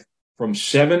 5 from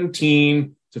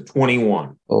 17 to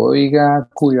 21. Oiga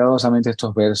cuidadosamente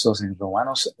estos versos en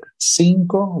Romanos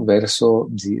 5,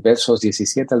 versos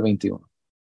 17 al 21.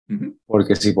 Mm-hmm.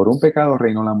 Porque si por un pecado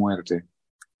reinó la muerte,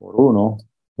 por uno,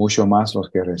 mucho más los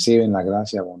que reciben la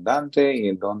gracia abundante y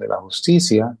el don de la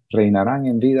justicia reinarán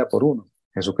en vida por uno,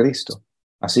 Jesucristo.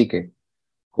 Así que,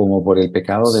 como por el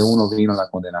pecado de uno vino la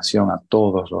condenación a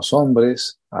todos los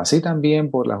hombres, así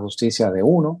también por la justicia de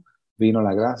uno vino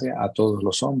la gracia a todos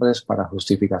los hombres para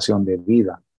justificación de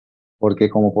vida. Porque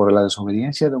como por la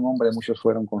desobediencia de un hombre muchos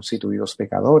fueron constituidos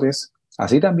pecadores,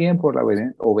 así también por la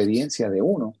obediencia de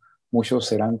uno muchos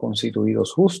serán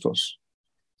constituidos justos.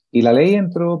 Y la ley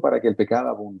entró para que el pecado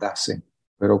abundase,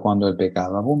 pero cuando el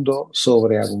pecado abundó,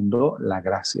 sobreabundó la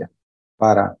gracia,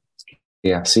 para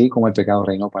que así como el pecado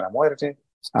reinó para muerte,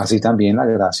 así también la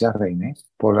gracia reine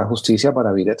por la justicia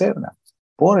para vida eterna,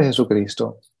 por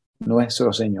Jesucristo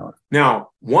nuestro Señor.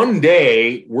 Now, one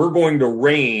day we're going to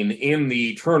reign in the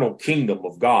eternal kingdom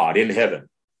of God in heaven.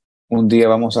 Un día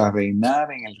vamos a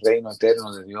reinar en el reino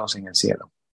eterno de Dios en el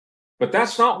cielo. But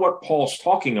that's not what Paul's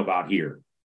talking about here.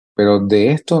 Pero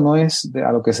de esto no es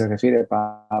a lo que se refiere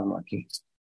Pablo aquí.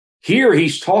 Here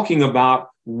he's talking about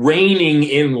reigning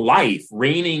in life,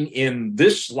 reigning in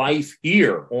this life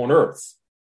here on earth.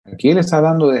 Aquí él está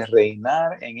hablando de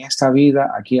reinar en esta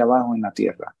vida aquí abajo en la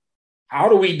tierra. How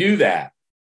do we do that?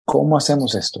 ¿Cómo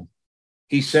hacemos esto?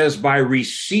 He says by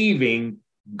receiving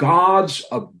God's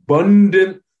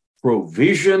abundant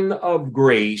provision of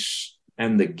grace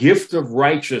and the gift of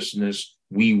righteousness,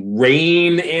 we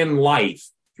reign in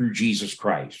life through Jesus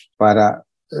Christ. Para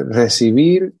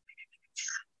recibir...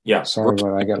 Yeah. Sorry,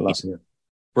 but I got lost here.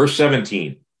 Verse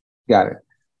 17. Got it.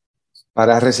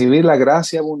 Para recibir la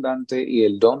gracia abundante y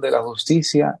el don de la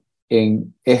justicia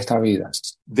en esta vida.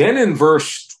 Then in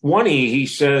verse 20, he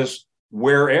says,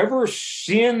 wherever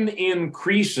sin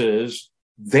increases,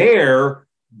 there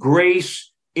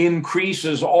grace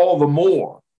increases all the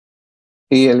more.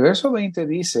 Y el verso 20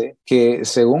 dice que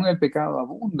según el pecado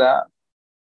abunda,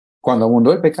 cuando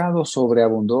abundó el pecado,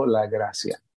 sobreabundó la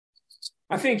gracia.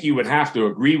 I think you would have to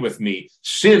agree with me.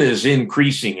 Sin is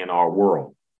increasing in our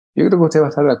world. Yo creo que usted va a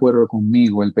estar de acuerdo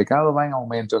conmigo. El pecado va en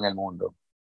aumento en el mundo.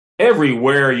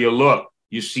 Everywhere you look,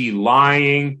 you see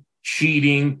lying,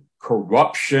 cheating,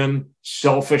 corruption,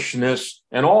 selfishness,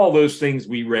 and all those things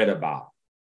we read about.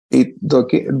 Y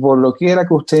por lo quiera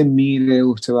que usted mire,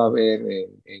 usted va a ver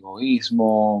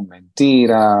egoísmo,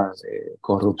 mentiras,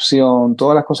 corrupción,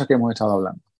 todas las cosas que hemos estado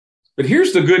hablando. But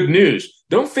here's the good news.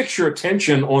 Don't fix your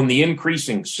attention on the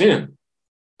increasing sin.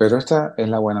 Pero esta es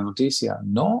la buena noticia.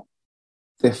 No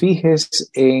te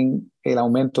fijes en el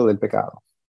aumento del pecado.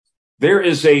 There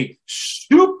is a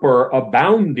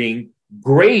superabounding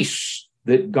grace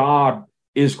that God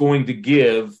is going to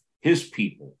give his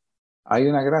people. Hay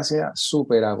una gracia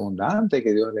superabundante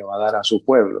que Dios le va a dar a su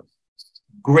pueblo.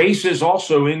 Grace is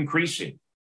also increasing.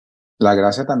 La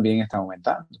gracia también está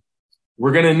aumentando.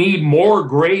 We're going to need more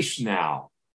grace now.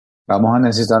 Vamos a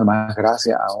necesitar más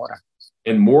gracia ahora.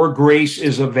 And more grace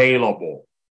is available.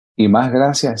 Y más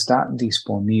gracia está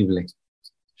disponible.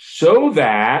 So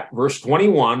that, verse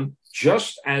 21,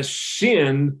 just as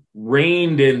sin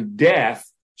reigned in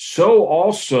death, so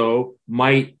also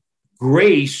might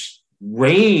grace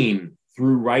reign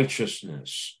through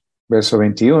righteousness. Verso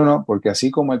 21, porque así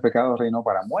como el pecado reinó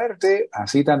para muerte,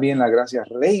 así también la gracia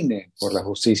reine por la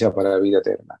justicia para la vida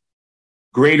eterna.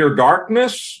 Greater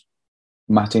darkness,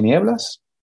 Más tinieblas,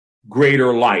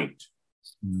 greater light.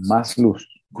 más luz.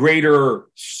 Greater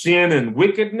sin and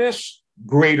wickedness,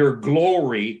 greater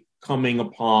glory coming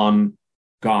upon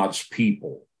God's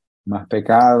people. más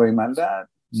pecado y maldad,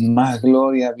 más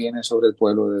gloria viene sobre el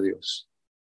pueblo de Dios.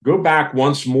 Go back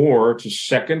once more to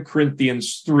 2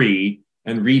 Corinthians 3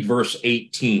 and read verse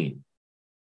 18.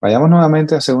 Vayamos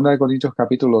nuevamente a 2 Corintios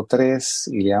capítulo 3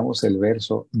 y leamos el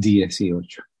verso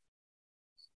 18.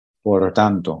 Por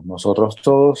tanto, nosotros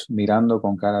todos, mirando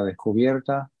con cara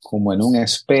descubierta, como en un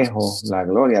espejo, la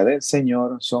gloria del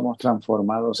Señor, somos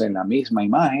transformados en la misma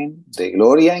imagen, de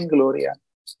gloria en gloria,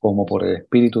 como por el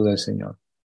Espíritu del Señor.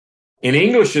 In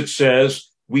English, it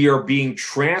says, we are being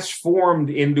transformed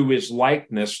into his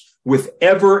likeness with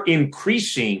ever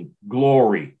increasing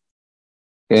glory.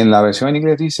 En la versión en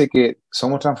inglés dice que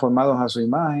somos transformados a su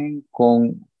imagen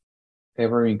con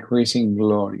ever increasing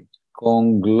glory,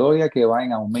 con gloria que va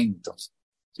en aumento.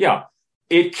 Yeah,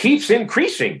 it keeps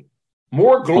increasing.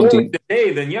 More glory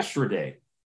today than yesterday.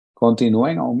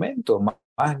 Continúa en aumento,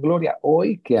 más gloria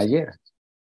hoy que ayer.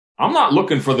 I'm not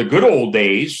looking for the good old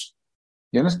days.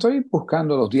 Yo no estoy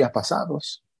buscando los días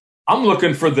pasados. I'm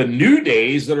looking for the new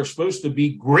days that are supposed to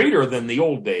be greater than the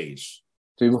old days.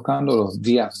 Estoy buscando los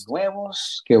días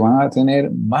nuevos que van a tener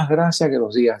más gracia que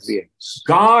los días viejos.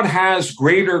 God has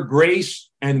greater grace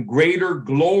and greater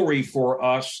glory for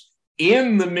us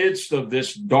in the midst of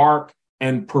this dark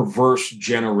and perverse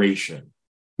generation.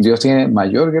 Dios tiene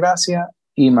mayor gracia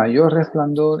y mayor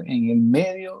resplandor en el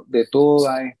medio de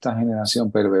toda esta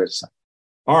generación perversa.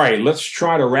 All right, let's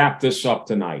try to wrap this up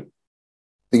tonight.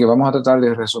 Así que vamos a tratar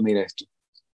de resumir esto.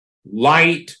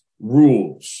 Light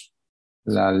rules.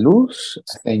 La luz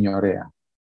señorea.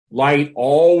 Light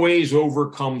always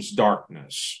overcomes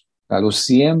darkness. La luz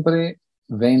siempre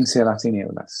vence a las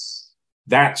tinieblas.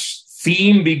 That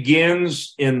theme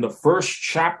begins in the first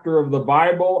chapter of the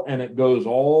Bible and it goes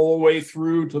all the way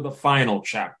through to the final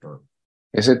chapter.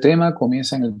 Ese tema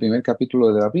comienza en el primer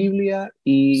capítulo de la Biblia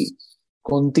y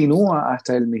continúa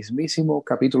hasta el mismísimo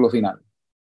capítulo final.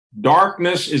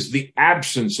 Darkness is the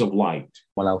absence of light.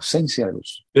 O la ausencia de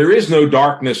luz. There is no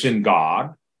darkness in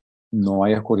God. No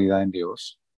hay oscuridad en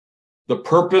Dios. The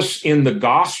purpose in the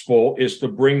gospel is to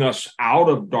bring us out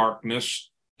of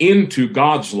darkness into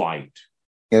God's light.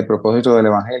 El propósito del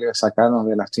evangelio es sacarnos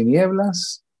de las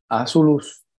tinieblas a su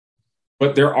luz.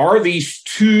 But there are these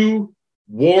two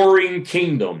warring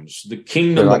kingdoms, the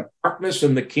kingdom of darkness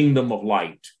and the kingdom of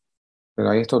light. Pero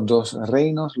hay estos dos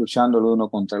reinos luchando el uno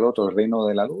contra el otro, el reino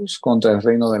de la luz contra el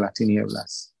reino de las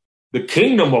tinieblas. The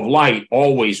kingdom of light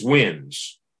always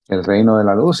wins. El reino de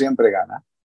la luz siempre gana.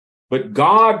 But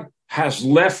God has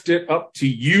left it up to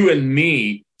you and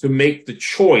me to make the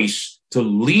choice to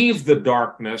leave the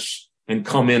darkness and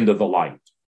come into the light.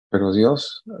 Pero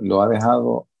Dios lo ha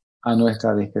dejado a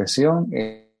nuestra discreción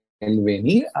el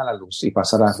venir a la luz y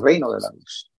pasar al reino de la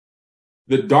luz.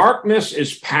 The darkness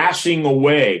is passing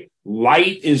away.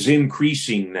 Light is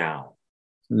increasing now.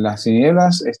 Las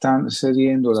tinieblas están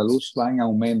cediendo, la luz va en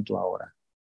aumento ahora.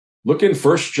 Look in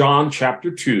 1 John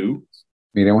chapter 2.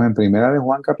 Miremos en Primera de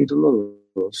Juan capítulo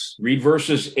 2. Read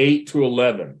verses 8 to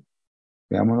 11.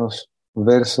 Veamos los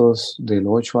versos del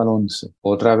 8 al 11.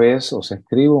 Otra vez os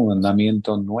escribo un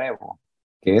mandamiento nuevo,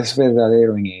 que es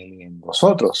verdadero en él y en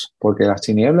vosotros, porque las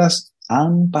tinieblas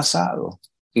han pasado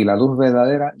y la luz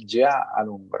verdadera ya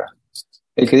alumbra.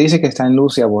 El que dice que está en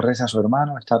luz y aborrece a su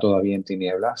hermano está todavía en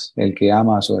tinieblas. El que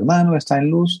ama a su hermano está en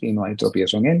luz y no hay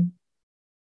tropiezo en él.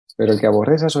 Pero el que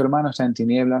aborrece a su hermano está en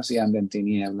tinieblas y anda en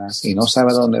tinieblas y no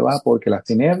sabe dónde va porque las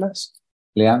tinieblas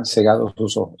le han cegado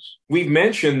sus ojos. We've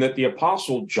mentioned that the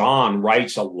Apostle John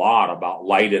writes a lot about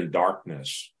light and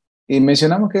darkness. Y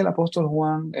mencionamos que el apóstol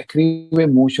Juan escribe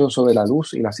mucho sobre la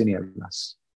luz y las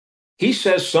tinieblas. He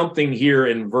says something here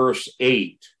in verse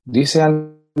 8. Dice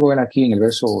algo él aquí en el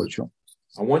verso 8.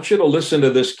 I want you to listen to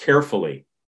this carefully.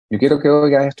 Yo quiero que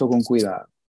oiga esto con cuidado.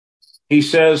 He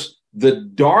says, the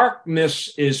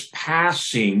darkness is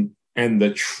passing and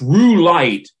the true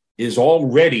light is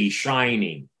already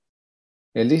shining.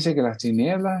 Él dice que las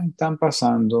tinieblas están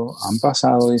pasando, han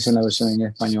pasado, dice en la versión en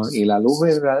español, y la luz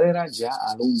verdadera ya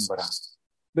alumbra.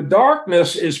 The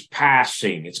darkness is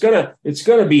passing. It's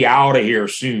gonna be out of here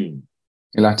soon.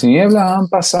 Que las tinieblas han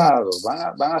pasado,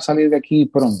 van a salir de aquí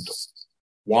pronto.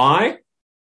 Why?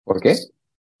 ¿Por qué?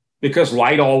 Because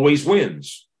light always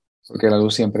wins. Porque la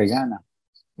luz siempre gana.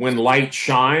 When light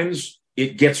shines,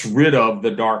 it gets rid of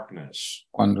the darkness.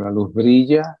 Cuando la luz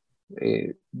brilla,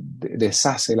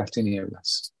 deshace las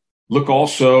tinieblas. Look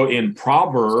also in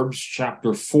Proverbs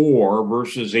chapter 4,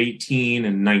 verses 18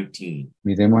 and 19.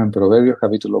 Miremos en Proverbios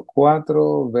capítulo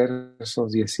 4,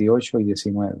 versos 18 y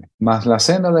 19. Mas la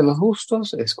senda de los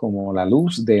justos es como la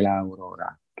luz de la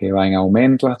aurora, que va en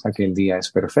aumento hasta que el día es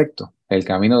perfecto. El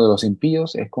camino de los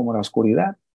impíos es como la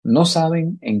oscuridad. No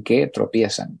saben en qué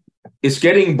tropiezan. It's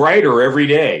getting brighter every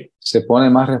day. Se pone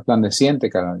más resplandeciente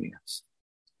cada día.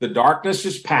 The darkness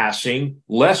is passing,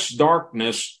 less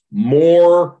darkness,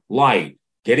 more light,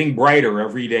 getting brighter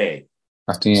every day.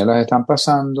 Las tinieblas están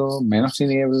pasando, menos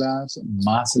tinieblas,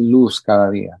 más luz cada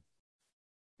día.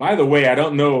 By the way, I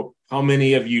don't know how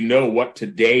many of you know what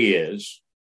today is.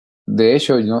 De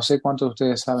hecho, yo no sé cuántos de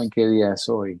ustedes saben qué día es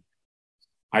hoy.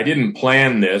 I didn't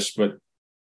plan this, but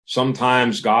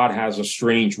sometimes God has a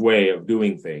strange way of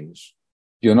doing things.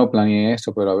 Yo no planeé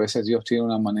esto, pero a veces Dios tiene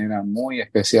una manera muy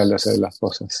especial de hacer las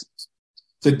cosas.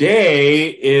 Today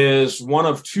is one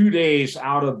of 2 days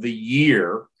out of the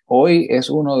year Hoy es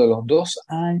uno de los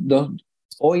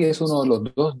hoy es uno de los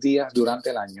 2 días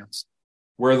durante el año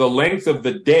where the length of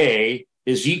the day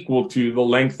is equal to the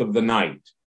length of the night.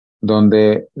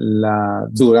 donde la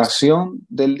duración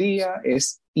del día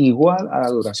es igual a la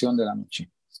duración de la noche.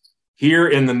 Here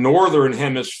in the northern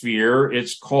hemisphere,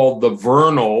 it's called the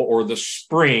vernal or the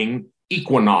spring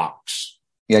equinox.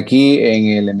 Y aquí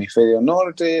en el hemisferio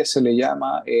norte se le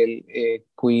llama el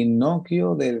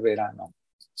equinoccio del verano.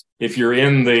 If you're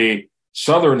in the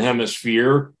southern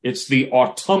hemisphere, it's the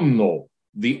autumnal,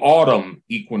 the autumn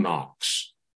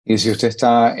equinox. Y si usted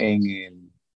está en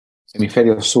el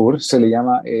hemisferio sur, se le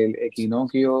llama el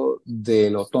equinoccio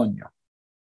del otoño.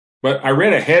 But I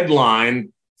read a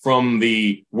headline from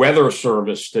the weather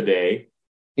service today.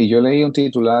 Y yo leí un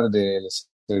titular del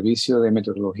servicio de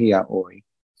meteorología hoy.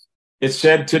 It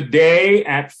said today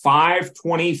at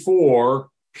 5:24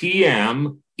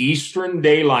 p.m. Eastern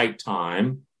Daylight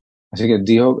Time, Así que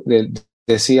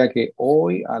decía que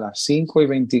hoy a las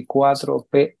 5:24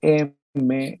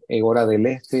 p.m. hora del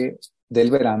este del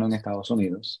verano en Estados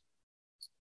Unidos.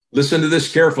 listen to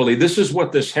this carefully. This is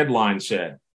what this headline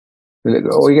said.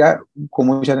 Oiga con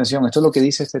mucha atención, esto es lo que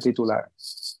dice este titular.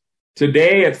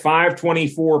 Today at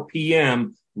 5:24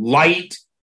 p.m., light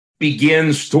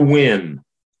begins to win.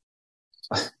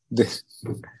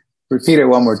 Repeat it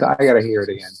one more time. I gotta hear it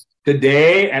again.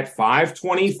 Today at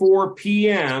 5:24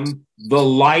 p.m., the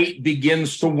light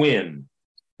begins to win.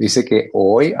 Dice que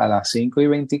hoy a las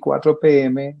 5:24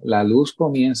 p.m. la luz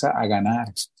comienza a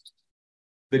ganar.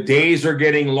 The days are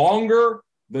getting longer,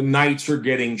 the nights are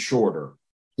getting shorter.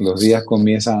 Los días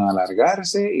comienzan a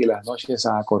alargarse y las noches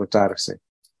a acortarse.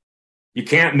 You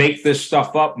can't make this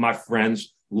stuff up, my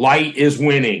friends. Light is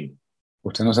winning.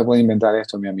 Usted no se puede inventar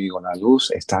esto, mi amigo. La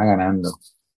luz está ganando.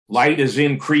 Light is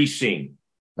increasing.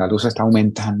 La luz está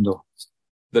aumentando.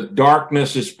 The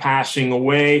darkness is passing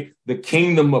away. The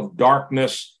kingdom of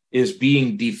darkness is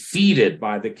being defeated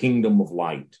by the kingdom of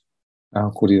light. Las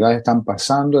oscuridades están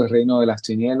pasando. El reino de las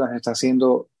tinieblas está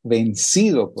siendo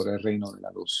vencido por el reino de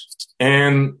la luz.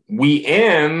 And we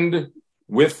end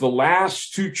with the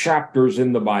last 2 chapters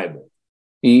in the Bible.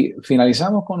 Y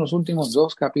finalizamos con los últimos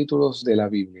 2 capítulos de la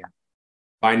Biblia.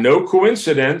 By no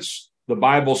coincidence, the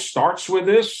Bible starts with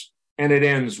this and it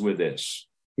ends with this.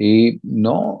 Y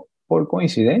no por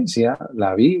coincidencia,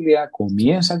 la Biblia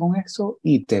comienza con esto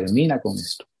y termina con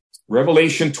esto.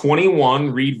 Revelation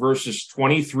 21, read verses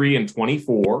 23 and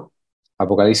 24.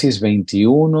 Apocalipsis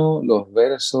 21, los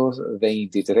versos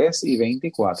 23 y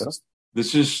 24.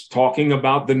 This is talking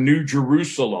about the New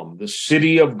Jerusalem, the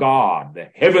city of God,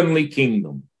 the heavenly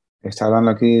kingdom. Está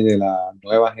hablando aquí de la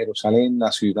Nueva Jerusalén,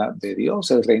 la ciudad de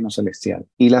Dios, el reino celestial.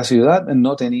 Y la ciudad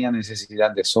no tenía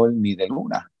necesidad de sol ni de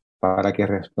luna para que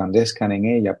resplandezcan en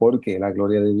ella, porque la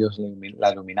gloria de Dios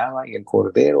la iluminaba y el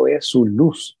Cordero es su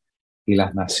luz. Y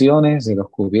las naciones de los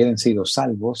que hubieren sido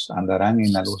salvos andarán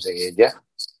en la luz de ella,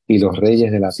 y los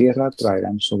reyes de la tierra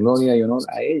traerán su gloria y honor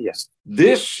a ella.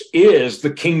 This is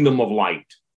the kingdom of light.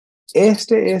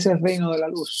 Este es el reino de la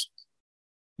luz.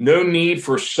 No need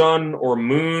for sun or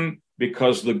moon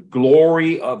because the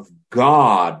glory of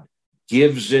God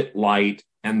gives it light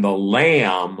and the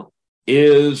Lamb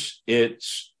is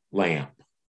its lamp.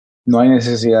 No hay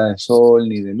necesidad de sol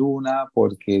ni de luna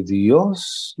porque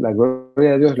Dios, la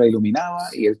gloria de Dios la iluminaba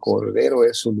y el Cordero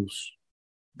es su luz.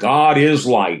 God is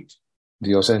light.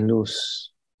 Dios es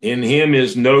luz. In him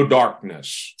is no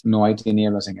darkness. No hay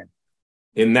tinieblas en él.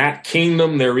 In that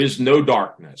kingdom, there is no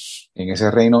darkness. En ese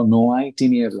reino no hay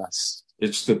tinieblas.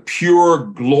 It's the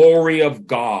pure glory of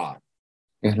God.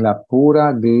 Es la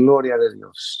pura gloria de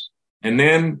Dios. And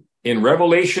then in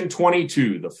Revelation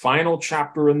 22, the final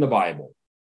chapter in the Bible,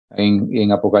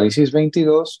 En Apocalipsis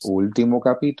 22, último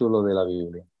capítulo de la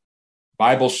Biblia.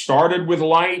 Bible started with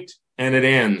light and it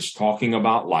ends talking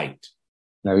about light.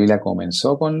 La Biblia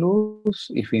comenzó con luz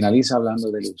y finaliza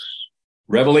hablando de luz.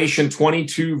 Revelation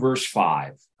 22, verse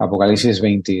 5. Apocalipsis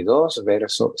 22,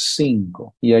 verso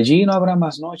 5. Y allí no habrá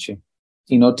más noche,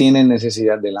 y no tienen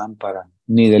necesidad de lámpara,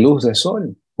 ni de luz de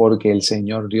sol, porque el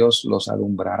Señor Dios los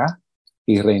alumbrará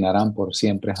y reinarán por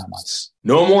siempre jamás.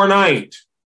 No more night.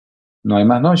 No hay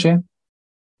más noche,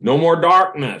 No more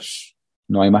darkness.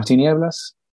 no hay más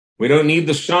tinieblas, We don't need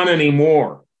the sun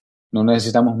anymore. no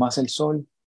necesitamos más el sol.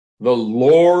 The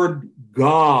Lord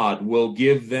God will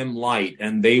give them light,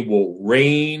 and they will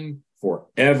reign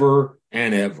forever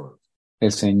and ever.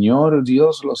 El Señor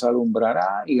Dios los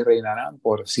alumbrará y reinarán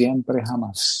por siempre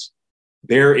jamás.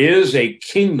 There is a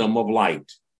kingdom of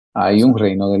light. Hay un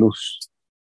reino de luz.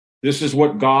 This is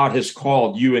what God has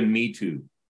called you and me to.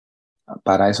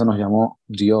 Para eso nos llamó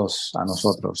Dios a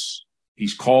nosotros.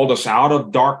 He's called us out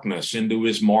of darkness into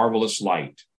his marvelous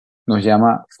light. Nos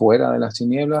llama fuera de las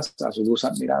tinieblas a su luz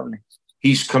admirable.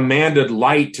 He's commanded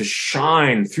light to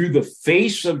shine through the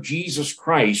face of Jesus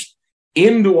Christ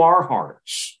into our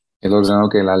hearts. Él ordenó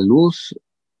que la luz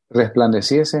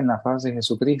resplandeciese en la faz de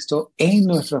Jesucristo en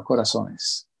nuestros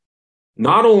corazones.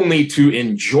 Not only to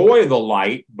enjoy the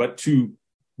light, but to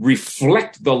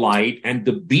reflect the light and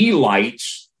to be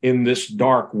lights in this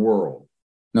dark world.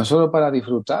 No solo para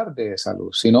disfrutar de esa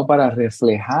luz, sino para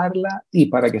reflejarla y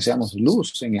para que seamos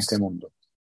luz en este mundo.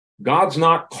 God's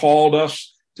not called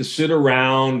us to sit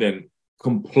around and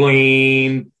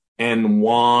complain and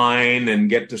whine and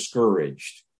get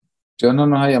discouraged. Dios no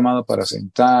nos ha llamado para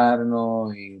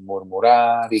sentarnos y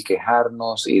murmurar y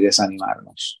quejarnos y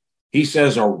desanimarnos. He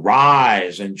says,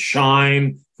 arise and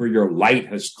shine, for your light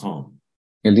has come.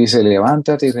 Él dice,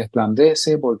 levántate y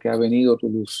resplandece porque ha venido tu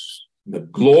luz. The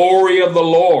glory of the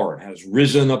Lord has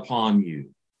risen upon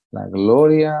you. La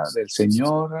gloria del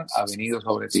Señor ha venido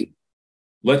sobre ti.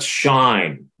 Let's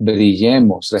shine.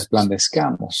 Brillemos,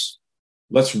 resplandezcamos.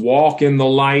 Let's walk in the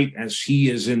light as he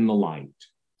is in the light.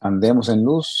 Andemos en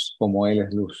luz como Él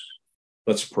es luz.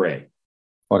 Let's pray.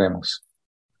 Oremos.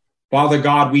 Father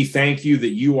God, we thank you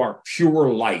that you are pure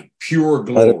light, pure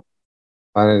glory.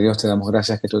 Padre Dios, te damos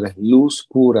gracias que tú eres luz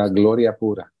pura, gloria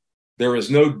pura. There is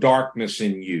no darkness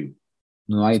in you.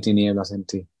 No hay tinieblas en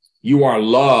ti. You are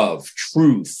love,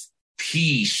 truth,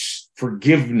 peace,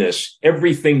 forgiveness,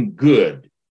 everything good.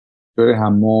 Tú eres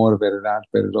amor, verdad,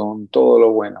 perdón, todo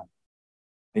lo bueno.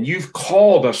 And you've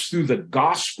called us through the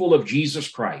gospel of Jesus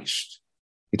Christ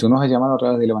Y tú nos has llamado a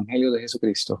través del Evangelio de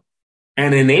Jesucristo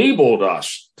and enabled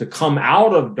us to come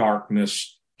out of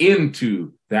darkness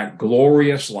into that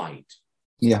glorious light.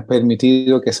 y has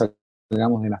permitido que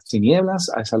salgamos de las tinieblas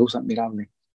a esa luz admirable.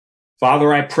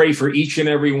 Father, I pray for each and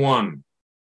every one.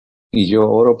 Y yo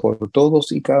oro por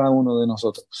todos y cada uno de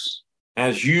nosotros.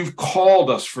 As you've called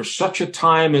us for such a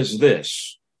time as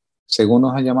this, Según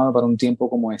nos has llamado para un tiempo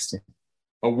como este,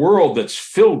 a world that's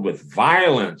filled with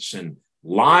violence and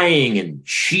lying and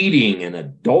cheating and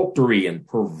adultery and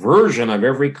perversion of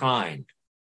every kind.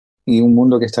 y un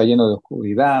mundo que está lleno de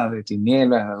oscuridad, de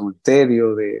tinieblas, de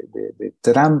adulterio, de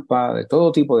trampa, de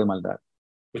todo tipo de maldad.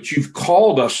 But you've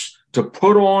called us to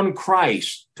put on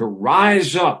Christ, to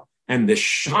rise up and to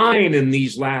shine in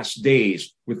these last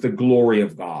days with the glory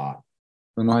of God.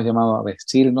 Tú nos has llamado a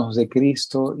vestirnos de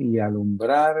Cristo y a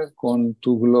alumbrar con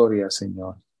tu gloria,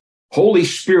 Señor. Holy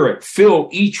Spirit, fill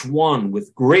each one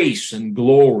with grace and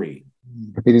glory.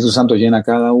 Espíritu Santo, llena a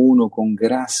cada uno con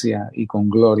gracia y con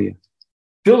gloria.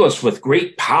 Fill us with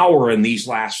great power in these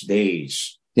last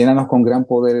days, Llénanos con gran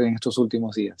poder en estos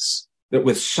últimos días. that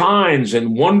with signs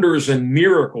and wonders and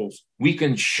miracles, we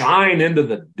can shine into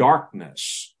the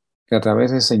darkness. Que a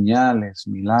través de señales,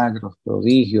 milagros,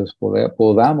 prodigios,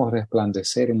 podamos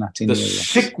resplandecer en las The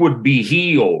tinieblas. sick would be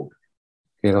healed.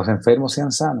 Que los enfermos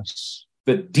sean sanos.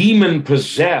 The demon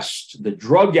possessed, the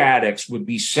drug addicts would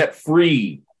be set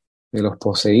free. Que los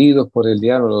poseídos por el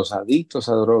diablo, los adictos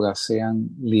a drogas sean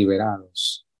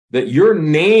liberados. That your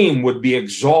name would be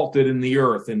exalted in the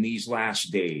earth in these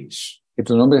last days. Que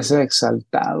tu nombre sea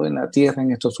exaltado en la tierra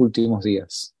en estos últimos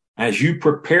días. As you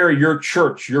prepare your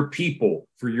church, your people,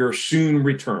 for your soon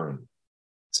return.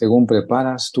 Según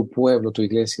preparas tu pueblo, tu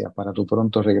iglesia, para tu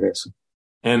pronto regreso.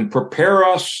 And prepare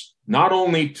us not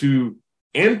only to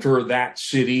enter that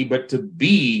city, but to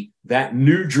be that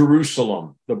new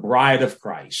Jerusalem, the bride of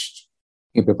Christ.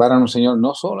 Y prepáranos, Señor,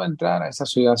 no solo a entrar a esa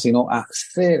ciudad, sino a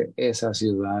ser esa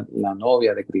ciudad, la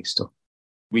novia de Cristo.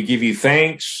 We give you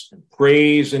thanks, and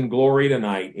praise, and glory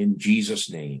tonight in Jesus'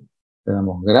 name. Te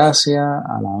damos gracia,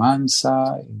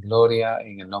 alabanza y gloria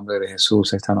en el nombre de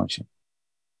Jesús esta noche.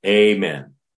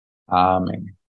 Amen. Amén.